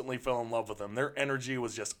instantly fell in love with them. Their energy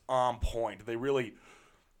was just on point. They really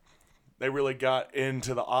got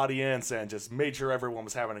into the audience and just made sure everyone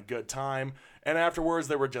was having a good time. And afterwards,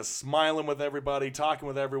 they were just smiling with everybody, talking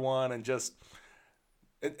with everyone, and just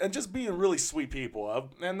being really sweet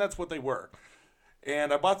people. And that's what they were.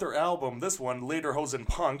 And I bought their album, this one, Lederhosen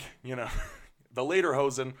Punk. You know, the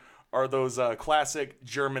Lederhosen are those classic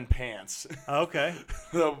German pants. Okay.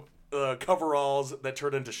 The coveralls that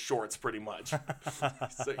turn into shorts, pretty much.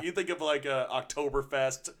 So you think of like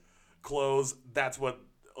Oktoberfest clothes, that's what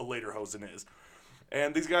a Lederhosen is.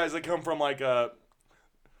 And these guys, they come from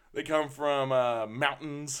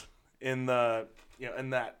mountains in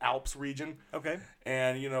that Alps region. Okay.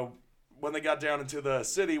 And when they got down into the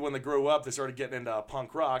city, when they grew up, they started getting into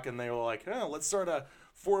punk rock, and they were like, let's start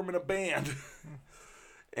forming a band.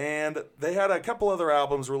 And they had a couple other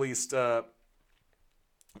albums released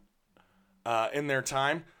in their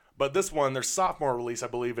time, but this one, their sophomore release, I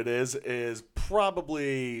believe it is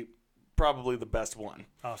probably the best one.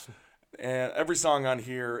 Awesome. And every song on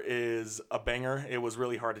here is a banger. It was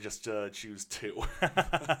really hard to just choose two,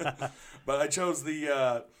 but I chose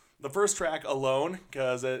the first track, Alone,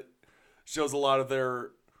 because it shows a lot of their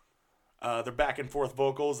back and forth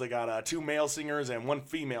vocals. They got 2 male singers and 1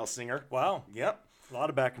 female singer. Wow. Yep. A lot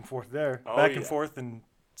of back and forth there. Oh, back and yeah. forth and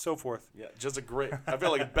so forth. Yeah, just a great. I feel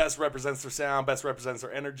like it best represents their sound, best represents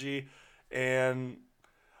their energy, and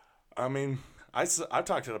I mean, I've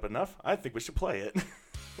talked it up enough. I think we should play it.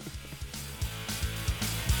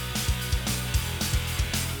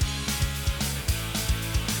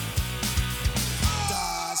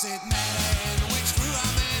 Does it matter in which crew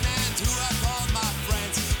I'm in and who I call my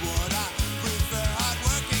friends? Would I prefer hard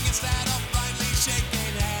working instead of blindly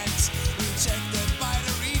shaking hands? Rejected by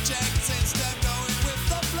the rejects instead going with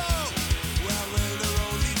the flow. Well, will the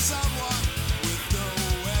road lead someone with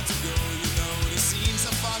nowhere to go? You know this seems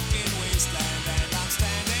a fucking wasteland and I'm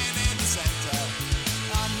standing in the center.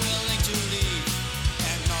 Unwilling to leave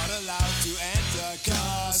and not allowed to enter,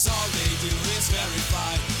 'cause all they do is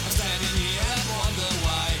verify. I'm standing here and wonder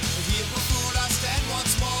why. If here for food I stand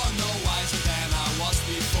once more, no wiser than I was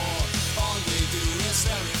before. All they do is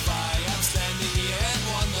verify. I'm standing here and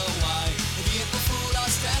wonder why. If here for food I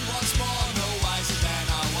stand once more, no wiser than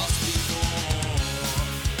I was before.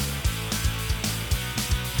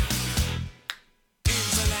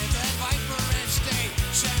 Insolent and viperish, they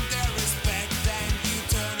shame their respect, and you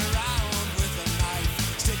turn around with a knife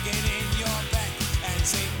sticking in your back, and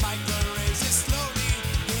St. Michael raises slowly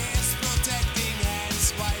his protecting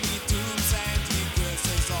hands while he dooms and he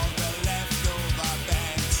curses all the leftover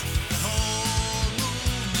bands. The whole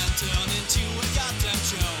movement turned into a goddamn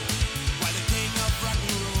show, while the king of rock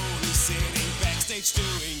and roll is sitting backstage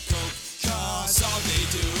doing coke. 'Cause all they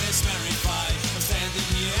do is verify. I'm standing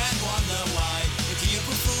here and wonder why. If here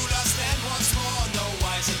for food I stand once more, no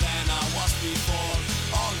wiser than I was before.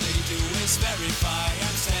 All they do is verify.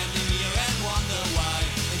 I'm standing here and wonder why.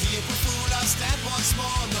 If here for food I stand once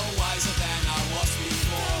more, no wiser than I was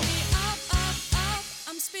before. Throw me up, up, up.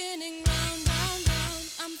 I'm spinning round, round, round.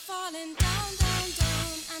 I'm falling down, down,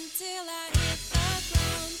 down until I hit the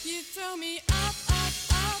ground. You throw me up, up,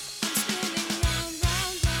 up. I'm spinning round,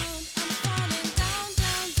 round, round. I'm falling down,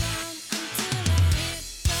 down, down until I hit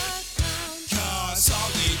the ground. 'Cause all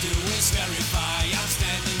they do is verify. I'm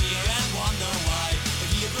standing here and wonder why.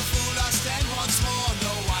 If here for food I stand once more,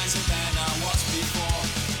 no wiser than I was before.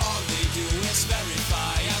 All they do is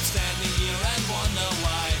verify. I'm standing here and wonder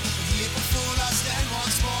why. If here for food I stand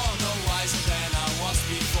once more, no wiser than I was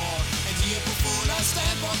before. And here for food I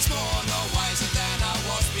stand once more, no wiser than I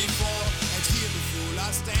was before. And here for food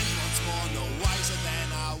I stand once more, no wiser than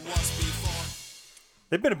I was before.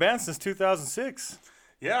 They've been a band since 2006,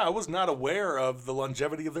 Yeah, I was not aware of the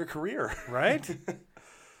longevity of their career. right?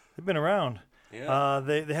 They've been around. Yeah.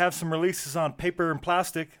 They have some releases on paper and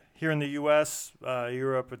plastic here in the U.S.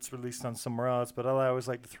 Europe, it's released on somewhere else. But I always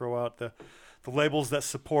like to throw out the labels that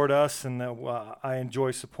support us and that I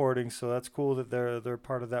enjoy supporting. So that's cool that they're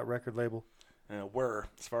part of that record label.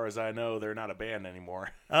 As far as I know, they're not a band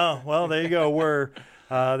anymore. Oh, well, there you go.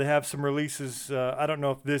 They have some releases. I don't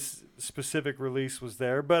know if this specific release was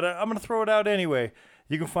there, but I'm going to throw it out anyway.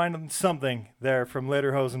 You can find something there from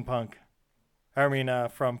Lederhosen Punk.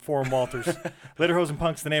 From Forum Walters. Lederhosen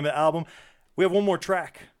Punk's the name of the album. We have one more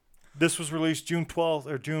track. This was released June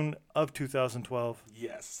of 2012.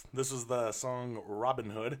 Yes. This is the song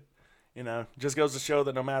Robin Hood. Just goes to show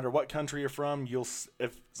that no matter what country you're from, as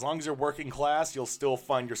long as you're working class, you'll still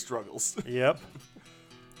find your struggles. Yep.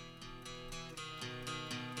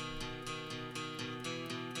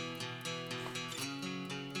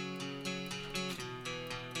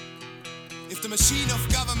 If the machine of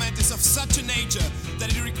government is of such a nature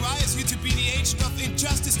that it requires you to be the agent of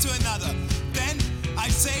injustice to another, then I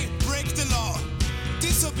say break the law.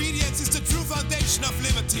 Disobedience is the true foundation of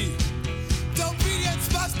liberty. The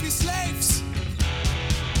obedience must be slaves.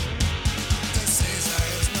 They say there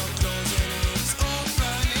is no closing, it's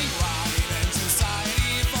opening wide, and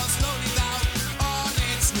society falls slowly down on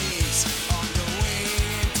its knees. On the way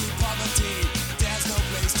into poverty, there's no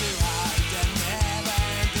place to hide, and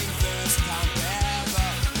never-ending thirst can't ever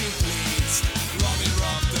be pleased.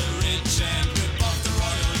 Rob the rich and rip off the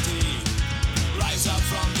royalty. Rise up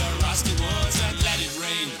from the rusty woods and let it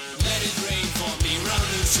rain for me.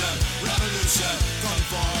 Revolution, revolution, going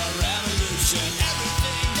for a revolution.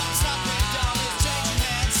 Everything that's not laid down is changing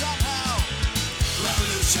hands somehow.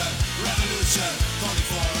 Revolution, revolution, going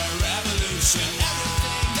for a revolution.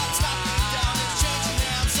 Everything that's not laid down is changing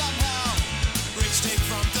hands somehow. Rich take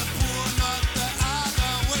from the poor, not the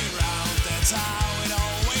other way round. That's how it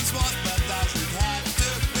always was, but doesn't have to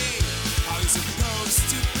be. How you supposed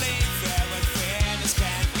to play fair when fairness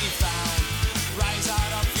can't be found? Rise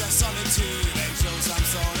out of your solitude and show some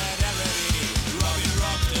solidarity.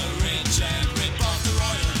 Rob the rich and rip off the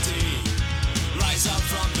royalty. Rise up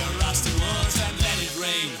from the rusty woods and let it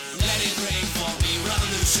rain for me.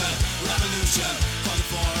 Revolution, revolution, calling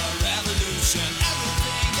for a revolution.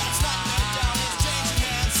 Everything that's not laid down is changing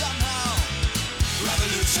hands somehow.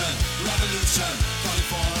 Revolution, revolution, calling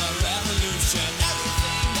for a revolution.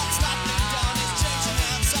 Everything that's not laid down is changing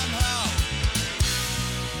hands somehow.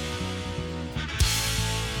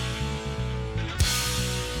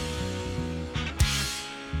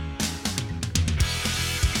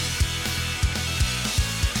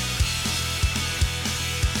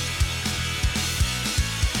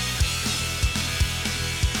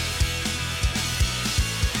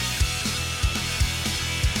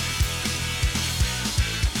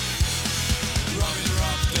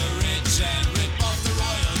 Rob the rich and rip off the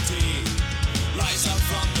royalty. Rise up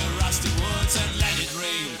from the rusty woods and let it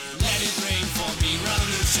rain for me.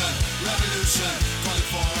 Revolution, revolution, calling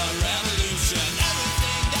for a revolution.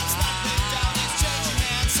 Everything that's not laid down is changing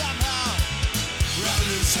hands somehow.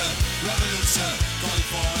 Revolution, revolution, calling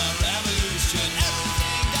for a revolution.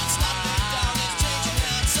 Everything that's not laid down is changing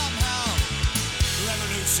hands somehow.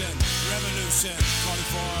 Revolution, revolution, calling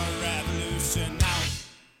for a revolution now.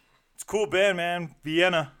 It's a cool band, man.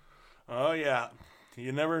 Vienna. Oh, yeah.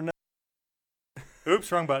 You never know.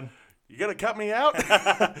 Oops, wrong button. You gonna cut me out?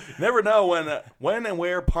 Never know when and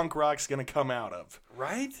where punk rock's gonna come out of.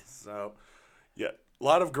 Right? So, yeah, a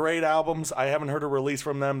lot of great albums. I haven't heard a release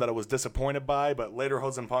from them that I was disappointed by, but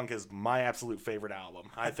Lederhosen Punk is my absolute favorite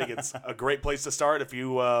album. I think it's a great place to start. If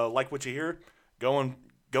you like what you hear, go and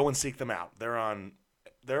seek them out. They're on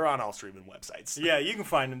all streaming websites. Yeah, you can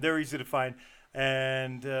find them. They're easy to find.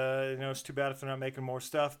 And, it's too bad if they're not making more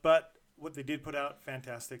stuff. But what they did put out,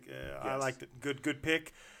 fantastic. I liked it. Good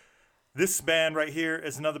pick. This band right here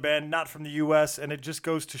is another band not from the U.S., and it just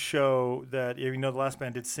goes to show that, the last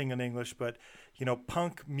band did sing in English, but,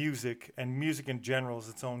 punk music and music in general is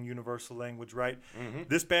its own universal language, right? Mm-hmm.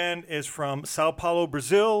 This band is from Sao Paulo,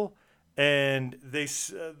 Brazil, and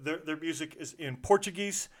their music is in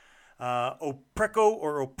Portuguese, Opreco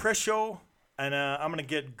or Opresso, and I'm going to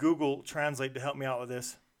get Google Translate to help me out with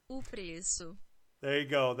this. O preço. There you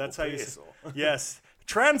go. That's how you say it. Yes.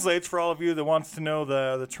 Translates, for all of you that wants to know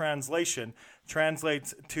the translation,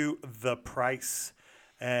 translates to The Price.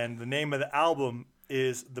 And the name of the album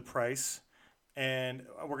is The Price. And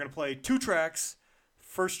we're going to play two tracks.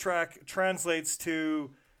 First track translates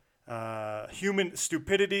to Human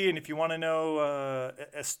Stupidity. And if you want to know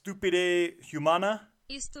Estupidez Humana.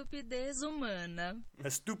 Estupidez humana.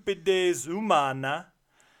 Estupidez Humana.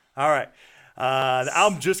 All right. The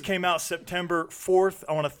album just came out September 4th.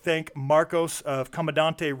 I want to thank Marcos of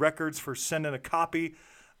Comandante Records for sending a copy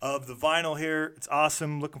of the vinyl here. It's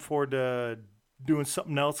awesome. Looking forward to doing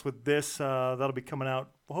something else with this. That'll be coming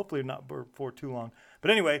out, well, hopefully not before too long.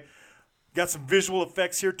 But anyway, got some visual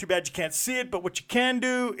effects here. Too bad you can't see it, but what you can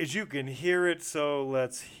do is you can hear it. So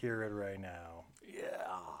let's hear it right now. Yeah.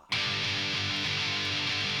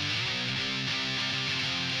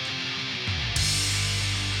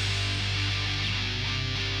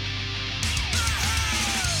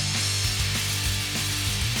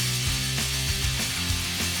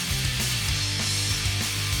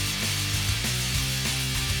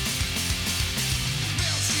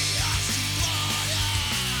 Meus dias de glória,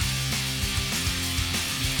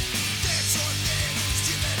 desordeiros,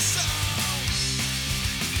 diversão,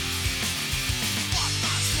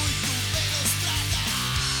 botas muito bem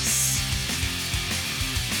lustradas.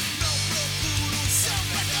 Não procuro seu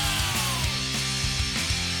perdão.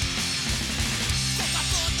 Contra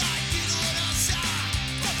toda a ignorância,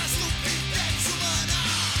 contra a estupidez humana.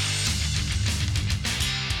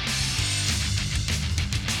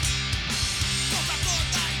 Contra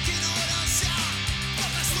toda a ignorância,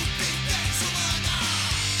 contra a estupidez humana.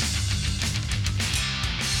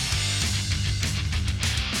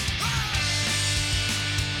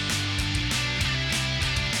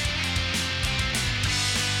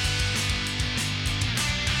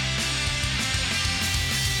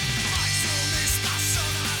 Mais uma estação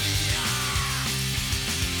na linha,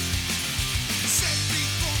 sempre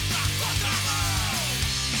contra a contramão.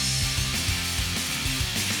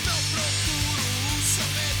 Não procuro o seu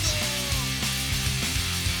medo,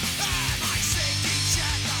 mas sei que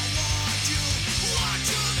enxerga o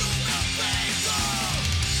ódio no meu peito.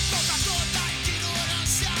 Contra toda a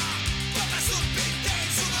ignorância, contra a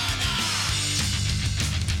estupidez humana.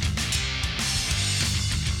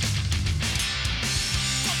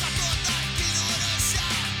 Contra toda a ignorância,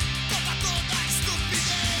 contra toda a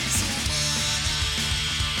estupidez humana.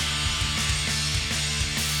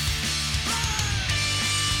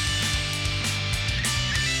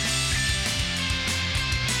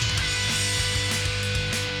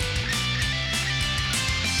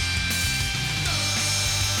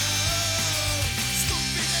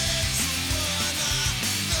 Estupidez humana,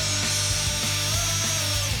 não.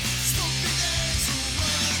 Estupidez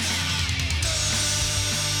humana, não.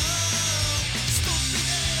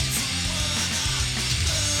 Estupidez humana,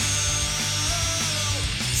 não.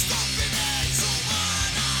 Estupidez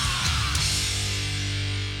humana.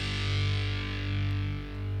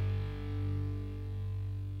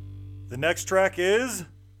 The next track is...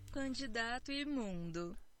 Candidato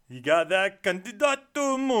imundo. You got that?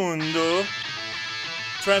 Candidato Mundo.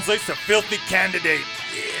 Translates to filthy candidate.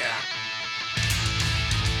 Yeah.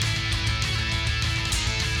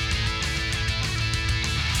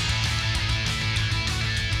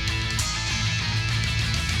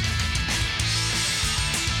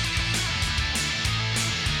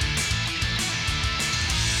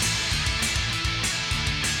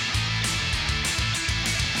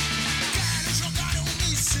 Quero jogar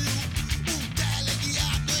míssil,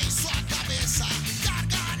 teleguiado em sua cabeça.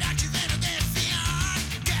 Gargalha te vendo definhar.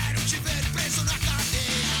 Quero te ver preso na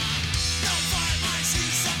cadeia. Não vai mais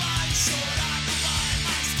rir, só vai chorar. Não vai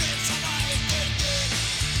mais ter, só vai perder.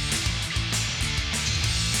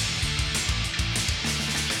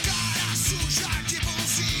 Cara suja de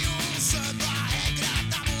bonzinho, usando a regra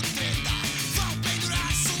da mutreta. Vão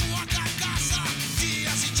pendurar sua carcaça,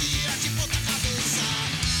 dias e dias de ponta cabeça.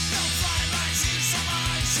 Não vai mais rir, só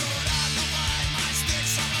vai chorar. Não vai mais ter,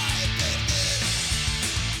 só vai perder.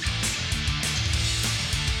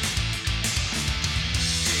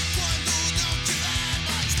 E quando não tiver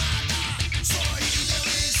mais nada, sorrindo eu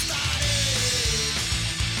estarei.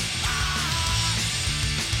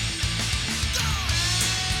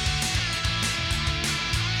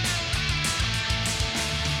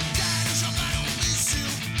 Quero jogar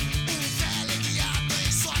míssil, teleguiado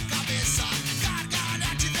em sua cabeça.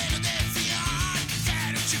 Gargalha te vendo definhar.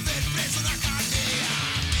 Quero te ver preso na cadeia.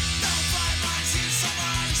 Não vai mais rir, só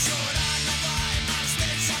vai chorar. Não vai mais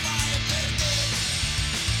ter, só vai perder.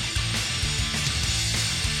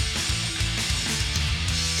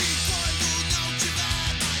 E quando não tiver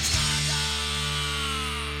mais nada,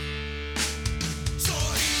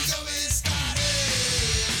 sorrindo eu estarei.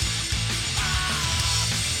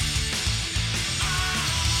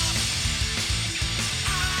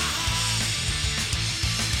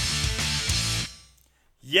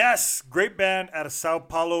 Yes, great band out of Sao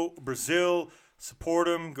Paulo, Brazil. Support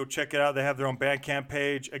them. Go check it out. They have their own Bandcamp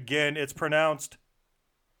page. Again, it's pronounced.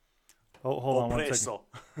 Oh, hold on one second. Opresso.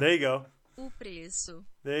 There you go. O preço.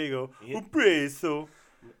 There you go. Yeah. O preço.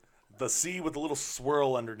 The C with a little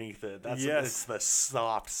swirl underneath it. That's Yes. It's the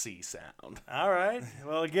soft C sound. All right.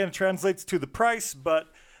 Well, again, it translates to the price, but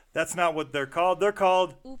that's not what they're called. They're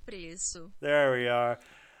called. O preço. There we are.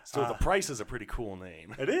 So the price is a pretty cool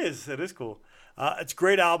name. It is. It is cool. It's a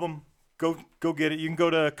great album. Go get it. You can go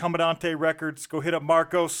to Commandante Records. Go hit up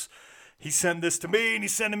Marcos. He sent this to me, and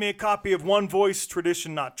he's sending me a copy of One Voice,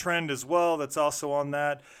 Tradition Not Trend as well. That's also on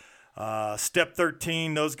that. Step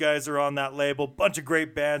 13, those guys are on that label. Bunch of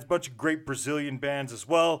great bands, bunch of great Brazilian bands as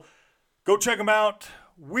well. Go check them out.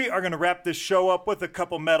 We are going to wrap this show up with a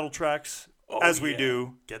couple metal tracks, as we yeah.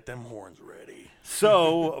 do. Get them horns ready.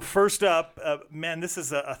 So, first up, man, this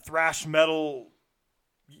is a thrash metal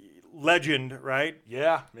legend, right?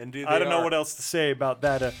 Yeah, indeed. I don't know what else to say about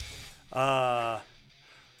that.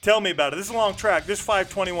 Tell me about it. This is a long track. This is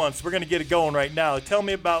 5:21, so we're going to get it going right now. Tell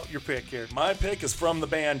me about your pick here. My pick is from the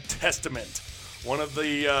band Testament, one of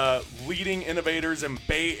the leading innovators in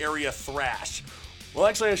Bay Area thrash. Well,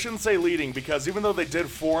 actually, I shouldn't say leading, because even though they did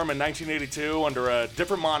form in 1982 under a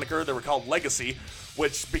different moniker, they were called Legacy,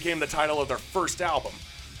 which became the title of their first album.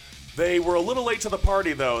 They were a little late to the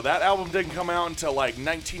party, though. That album didn't come out until like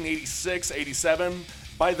 1986, 87.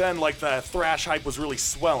 By then, like, the thrash hype was really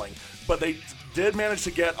swelling. But they did manage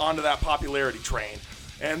to get onto that popularity train.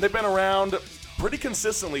 And they've been around pretty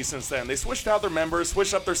consistently since then. They switched out their members,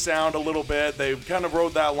 switched up their sound a little bit. They kind of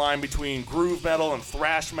rode that line between groove metal and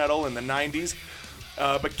thrash metal in the 90s.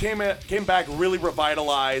 But came back really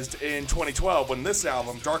revitalized in 2012 when this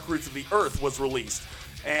album, Dark Roots of the Earth, was released.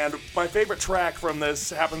 And my favorite track from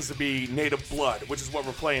this happens to be Native Blood, which is what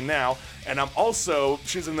we're playing now. And I'm also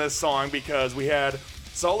choosing this song because we had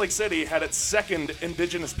Salt Lake City had its second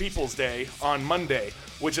Indigenous Peoples Day on Monday,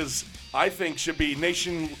 which is, I think, should be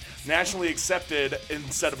nationally accepted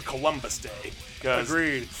instead of Columbus Day. 'Cause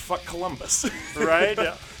Agreed. Fuck Columbus. Right?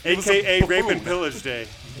 Yeah. He was a AKA Rape buffoon. and Pillage Day,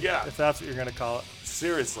 Yeah. if that's what you're going to call it.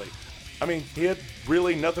 Seriously. I mean, he had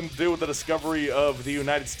really nothing to do with the discovery of the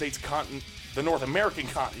United States continent, the North American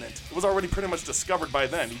continent. It was already pretty much discovered by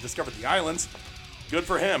then. He discovered the islands. Good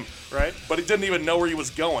for him. Right? But he didn't even know where he was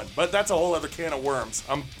going. But that's a whole other can of worms.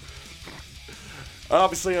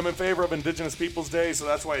 Obviously, I'm in favor of Indigenous Peoples Day, so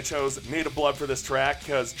that's why I chose Native Blood for this track,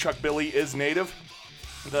 because Chuck Billy is Native,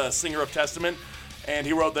 the singer of Testament, and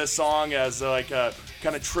he wrote this song as like a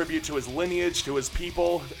kind of tribute to his lineage, to his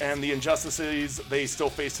people, and the injustices they still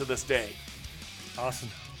face to this day. Awesome.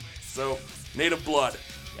 So, Native Blood.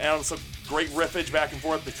 And also great riffage back and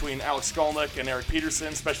forth between Alex Skolnick and Eric Peterson,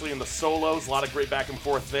 especially in the solos. A lot of great back and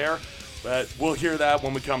forth there. But we'll hear that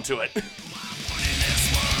when we come to it.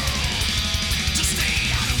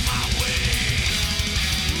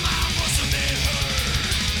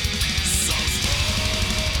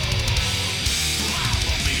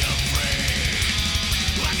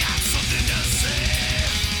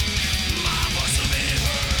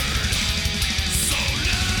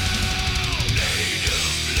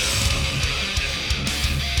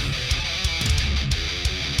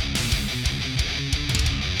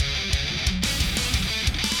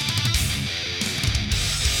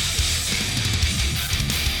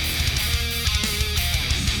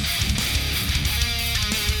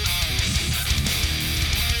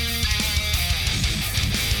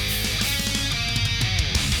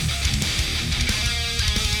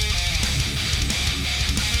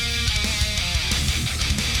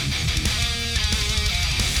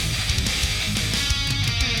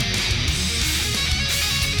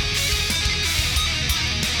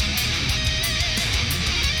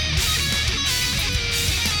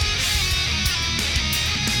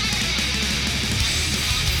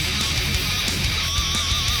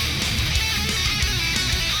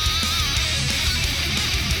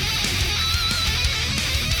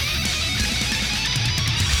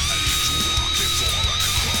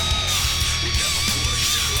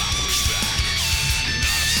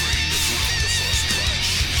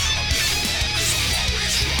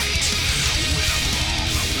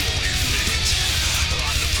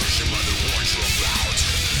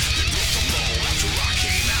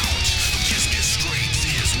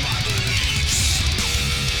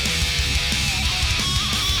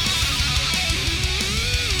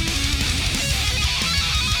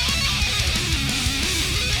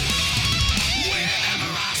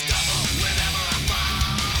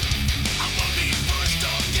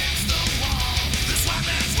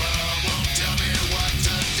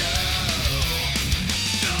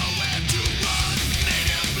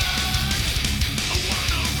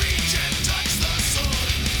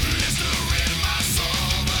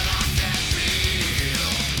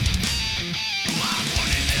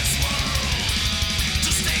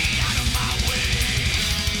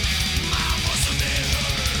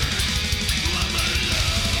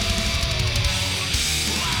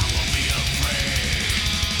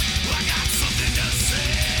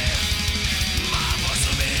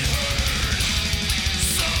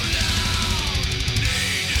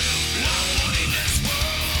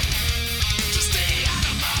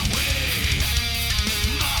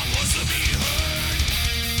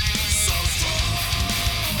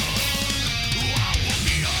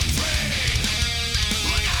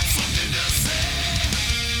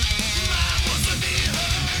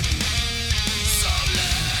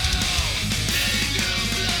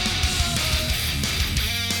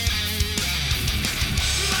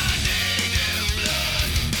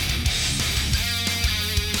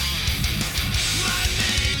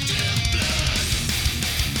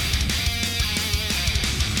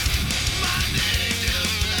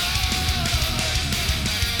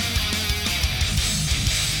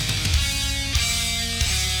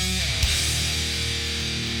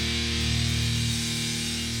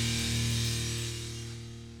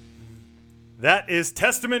 That is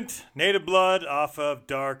Testament, Native Blood off of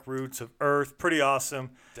Dark Roots of Earth. Pretty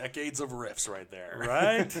awesome. Decades of riffs right there.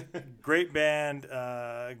 Right? Great band,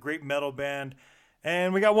 great metal band.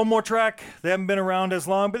 And we got one more track. They haven't been around as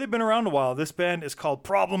long, but they've been around a while. This band is called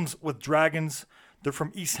Problems with Dragons. They're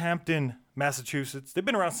from East Hampton, Massachusetts. They've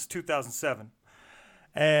been around since 2007.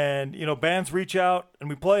 And, you know, bands reach out and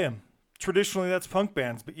we play them. Traditionally, that's punk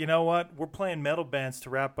bands. But you know what? We're playing metal bands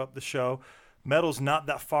to wrap up the show. Metal's not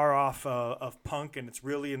that far off of punk, and it's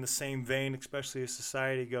really in the same vein, especially as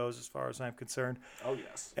society goes, as far as I'm concerned. Oh,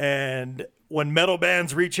 yes. And when metal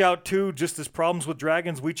bands reach out too, just as Problems with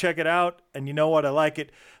Dragons, we check it out. And you know what? I like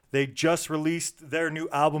it. They just released their new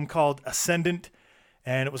album called Ascendant,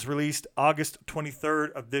 and it was released August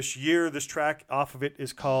 23rd of this year. This track off of it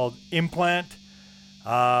is called Implant.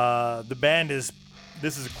 The band is,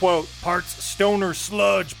 this is a quote, parts stoner,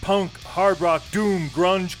 sludge, punk, hard rock, doom,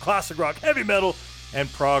 grunge, classic rock, heavy metal,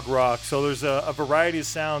 and prog rock. So there's a variety of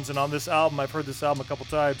sounds, and on this album, I've heard this album a couple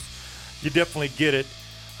times, you definitely get it.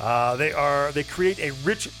 They create a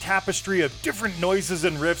rich tapestry of different noises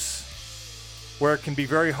and riffs where it can be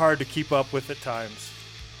very hard to keep up with at times.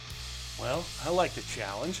 Well, I like the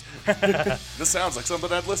challenge. This sounds like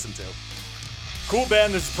something I'd listen to. Cool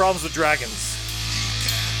band, this is Problems with Dragons.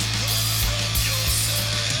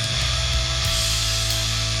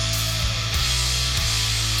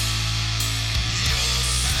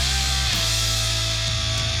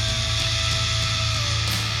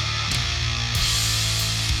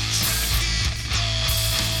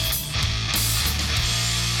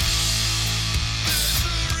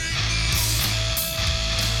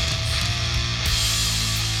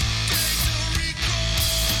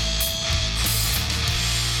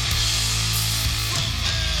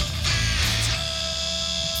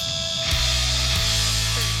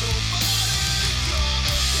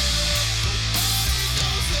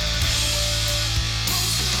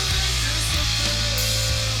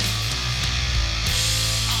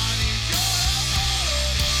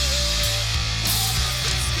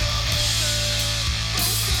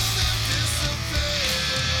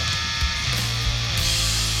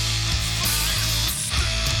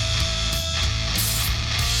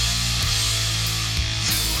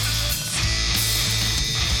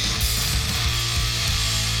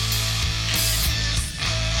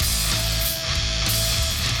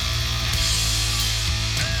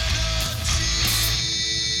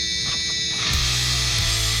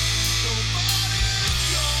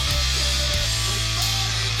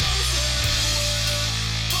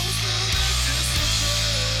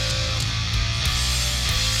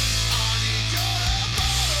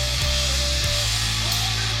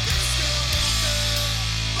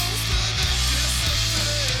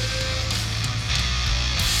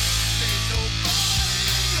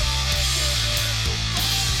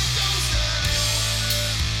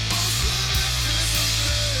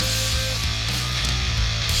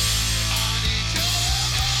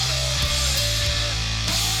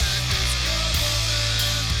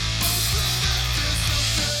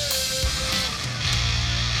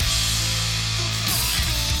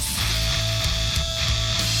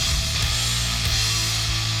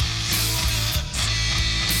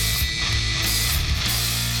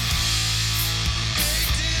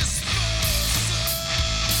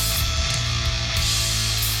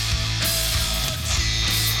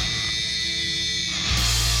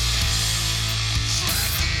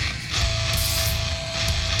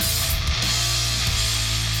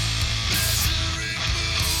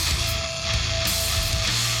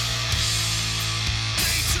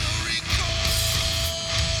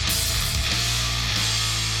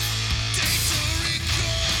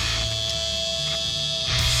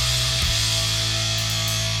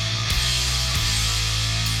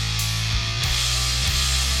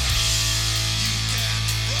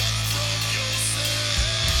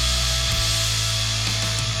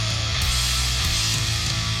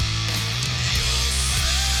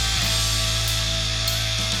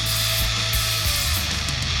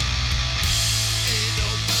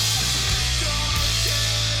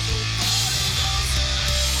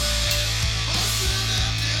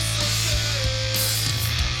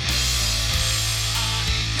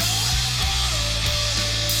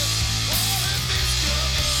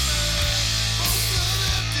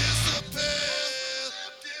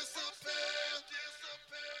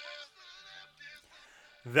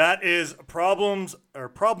 That is Problem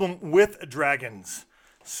with Dragons.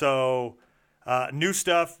 So new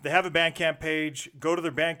stuff. They have a Bandcamp page. Go to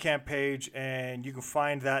their Bandcamp page and you can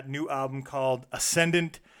find that new album called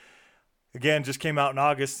Ascendant. Again, just came out in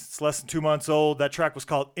August. It's less than 2 months old. That track was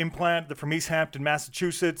called Implant. They're from East Hampton,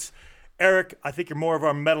 Massachusetts. Eric, I think you're more of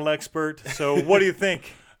our metal expert. So what do you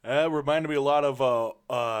think? Reminded me a lot of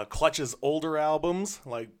Clutch's older albums,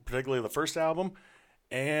 like particularly the first album.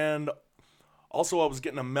 And also I was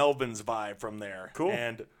getting a Melvins vibe from there. Cool.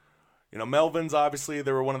 And, Melvins, obviously,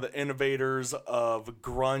 they were one of the innovators of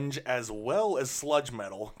grunge as well as sludge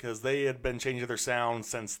metal, because they had been changing their sound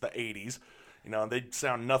since the 80s. They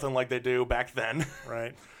sound nothing like they do back then.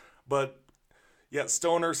 Right. But, yeah,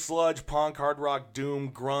 stoner, sludge, punk, hard rock,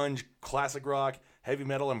 doom, grunge, classic rock, heavy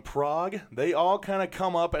metal, and prog, they all kind of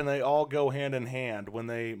come up and they all go hand in hand when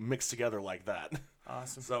they mix together like that.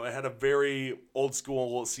 Awesome. So it had a very old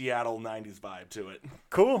school Seattle 90s vibe to it.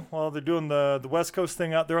 Cool. Well, they're doing the West Coast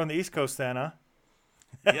thing out there on the East Coast then, huh?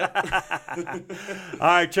 Yeah. All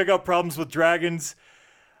right, check out Problems with Dragons.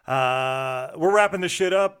 We're wrapping this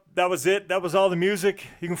shit up. That was it. That was all the music.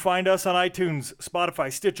 You can find us on iTunes,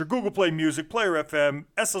 Spotify, Stitcher, Google Play Music, Player FM,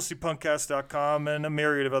 slcpunkcast.com, and a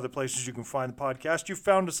myriad of other places you can find the podcast. You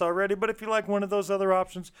found us already, but if you like one of those other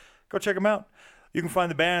options, go check them out. You can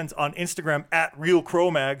find the bands on Instagram at Real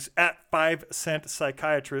Cro-Mags, at 5 Cent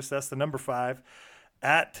Psychiatrist, that's the number 5,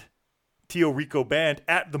 at Tio Rico Band,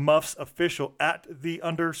 at The Muffs Official, at the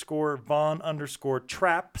 _Von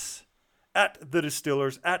 _Traps, at The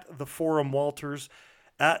Distillers, at The Forum Walters,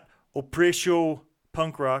 at Oprecio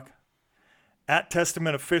Punk Rock, at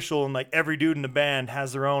Testament Official, and like every dude in the band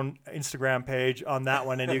has their own Instagram page on that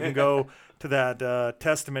one, and you can go to that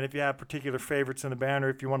Testament if you have particular favorites in the band, or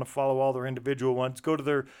if you want to follow all their individual ones, go to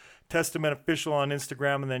their Testament Official on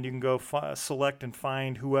Instagram, and then you can go select and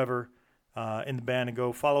find whoever in the band and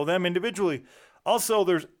go follow them individually. Also,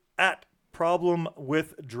 there's at Problem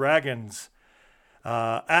with Dragons,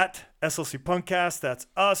 at SLC Punkcast. That's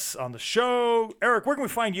us on the show. Eric, where can we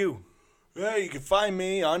find you? Yeah, you can find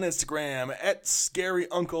me on Instagram at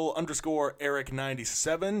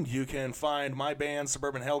ScaryUncle_Eric97. You can find my band,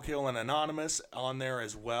 Suburban Hellkill and Anonymous, on there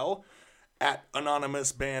as well, at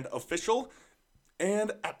Anonymous Band Official,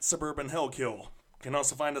 and at Suburban Hellkill. You can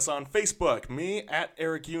also find us on Facebook, me at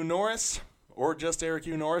Eric U. Norris, or just Eric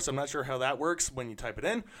U. Norris. I'm not sure how that works when you type it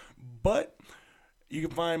in, but you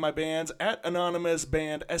can find my bands at Anonymous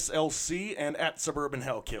Band SLC and at Suburban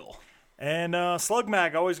Hellkill. And Slug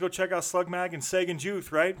Mag, always go check out Slug Mag and Sagan's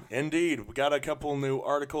Youth, right? Indeed. We got a couple new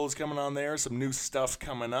articles coming on there, some new stuff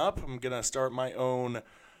coming up. I'm going to start my own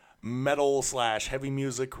metal/heavy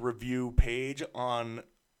music review page on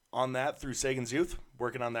that through Sagan's Youth.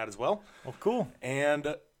 Working on that as well. Oh, cool.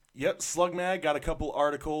 And, yep, Slug Mag got a couple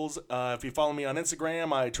articles. If you follow me on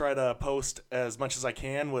Instagram, I try to post as much as I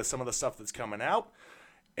can with some of the stuff that's coming out.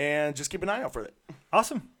 And just keep an eye out for it.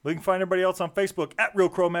 Awesome. We can find everybody else on Facebook at Real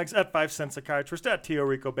Cro-Mags, at 5 Cent Psychiatrist, at Tio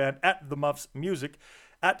Rico Band, at The Muffs Music,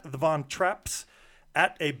 at The Von Traps,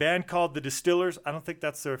 at a band called The Distillers. I don't think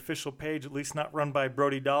that's their official page, at least not run by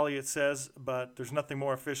Brody Dolly, it says, but there's nothing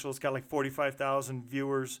more official. It's got like 45,000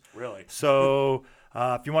 viewers. Really? So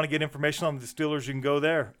if you want to get information on The Distillers, you can go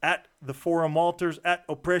there. At The Forum Walters, at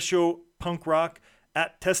Oprecio Punk Rock,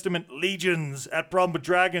 at Testament Legions, at Problem with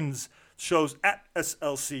Dragons, shows at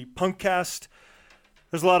SLC Punkcast.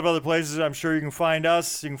 There's a lot of other places I'm sure you can find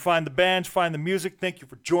us. You can find the bands, find the music. Thank you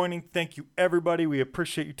for joining. Thank you, everybody. We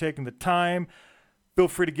appreciate you taking the time. Feel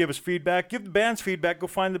free to give us feedback. Give the bands feedback. Go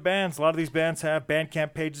find the bands. A lot of these bands have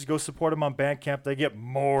Bandcamp pages. Go support them on Bandcamp. They get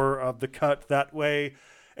more of the cut that way.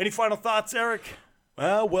 Any final thoughts, Eric?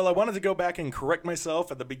 Well, I wanted to go back and correct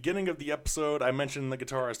myself. At the beginning of the episode, I mentioned the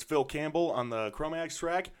guitarist Phil Campbell on the Cro-Mags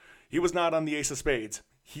track. He was not on the Ace of Spades.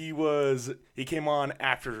 He came on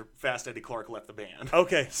after Fast Eddie Clarke left the band.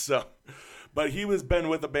 Okay. But he was been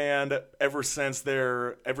with the band ever since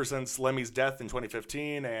Lemmy's death in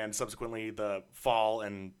 2015 and subsequently the fall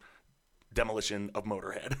and demolition of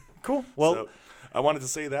Motorhead. Cool. Well, So I wanted to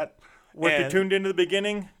say that. if you And- tuned into the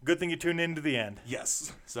beginning, good thing you tuned into the end.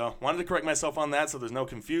 Yes. So wanted to correct myself on that so there's no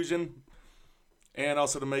confusion. And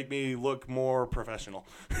also to make me look more professional.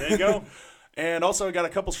 There you go. And also I got a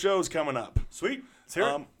couple shows coming up. Sweet. Let's hear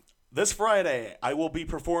it. This Friday, I will be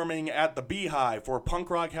performing at the Beehive for Punk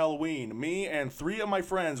Rock Halloween. Me and 3 of my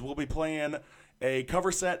friends will be playing a cover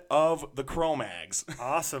set of the Cro-Mags.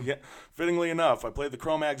 Awesome. Yeah, fittingly enough, I played the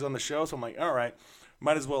Cro-Mags on the show, so I'm like, all right,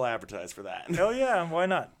 might as well advertise for that. Hell yeah. Why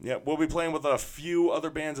not? Yeah, we'll be playing with a few other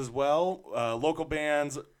bands as well. Local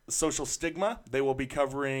bands, Social Stigma. They will be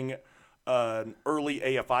covering an early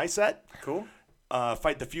AFI set. Cool.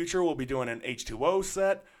 Fight the Future will be doing an H2O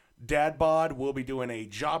set. Dad Bod will be doing a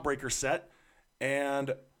Jawbreaker set.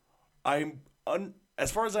 And as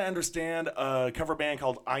as far as I understand, a cover band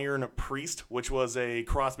called Iron Priest, which was a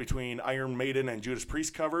cross between Iron Maiden and Judas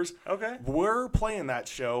Priest covers. Okay. We're playing that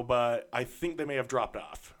show, but I think they may have dropped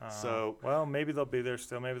off. So Well, maybe they'll be there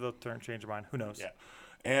still. Maybe they'll change their mind. Who knows? yeah.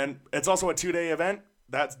 And it's also a 2-day event.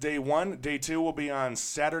 That's day 1. Day 2 will be on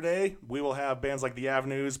Saturday. We will have bands like The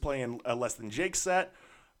Avenues playing a Less Than Jake set.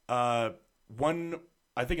 One,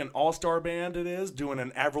 I think an all-star band it is, doing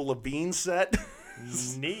an Avril Lavigne set.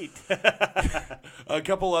 Neat. A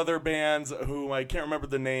couple other bands who I can't remember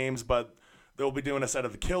the names, but they'll be doing a set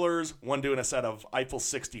of The Killers, one doing a set of Eiffel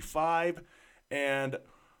 65, and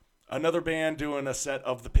another band doing a set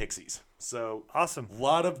of The Pixies. So Awesome. a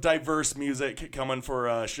lot of diverse music coming for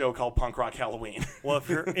a show called Punk Rock Halloween. Well, if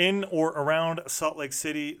you're in or around Salt Lake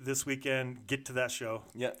City this weekend, get to that show.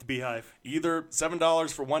 Yeah. The Beehive. Either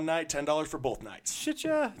 $7 for one night, $10 for both nights. Shit,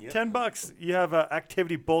 yeah. $10. You have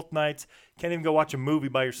activity both nights. Can't even go watch a movie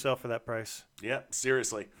by yourself for that price. Yeah,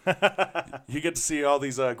 seriously. You get to see all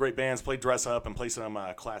these great bands play dress up and play some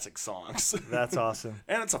classic songs. That's awesome.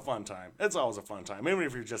 And it's a fun time. It's always a fun time, even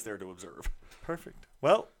if you're just there to observe. Perfect.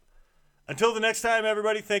 Well, until the next time,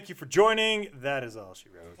 everybody, thank you for joining. That is all she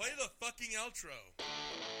wrote. Play the fucking outro.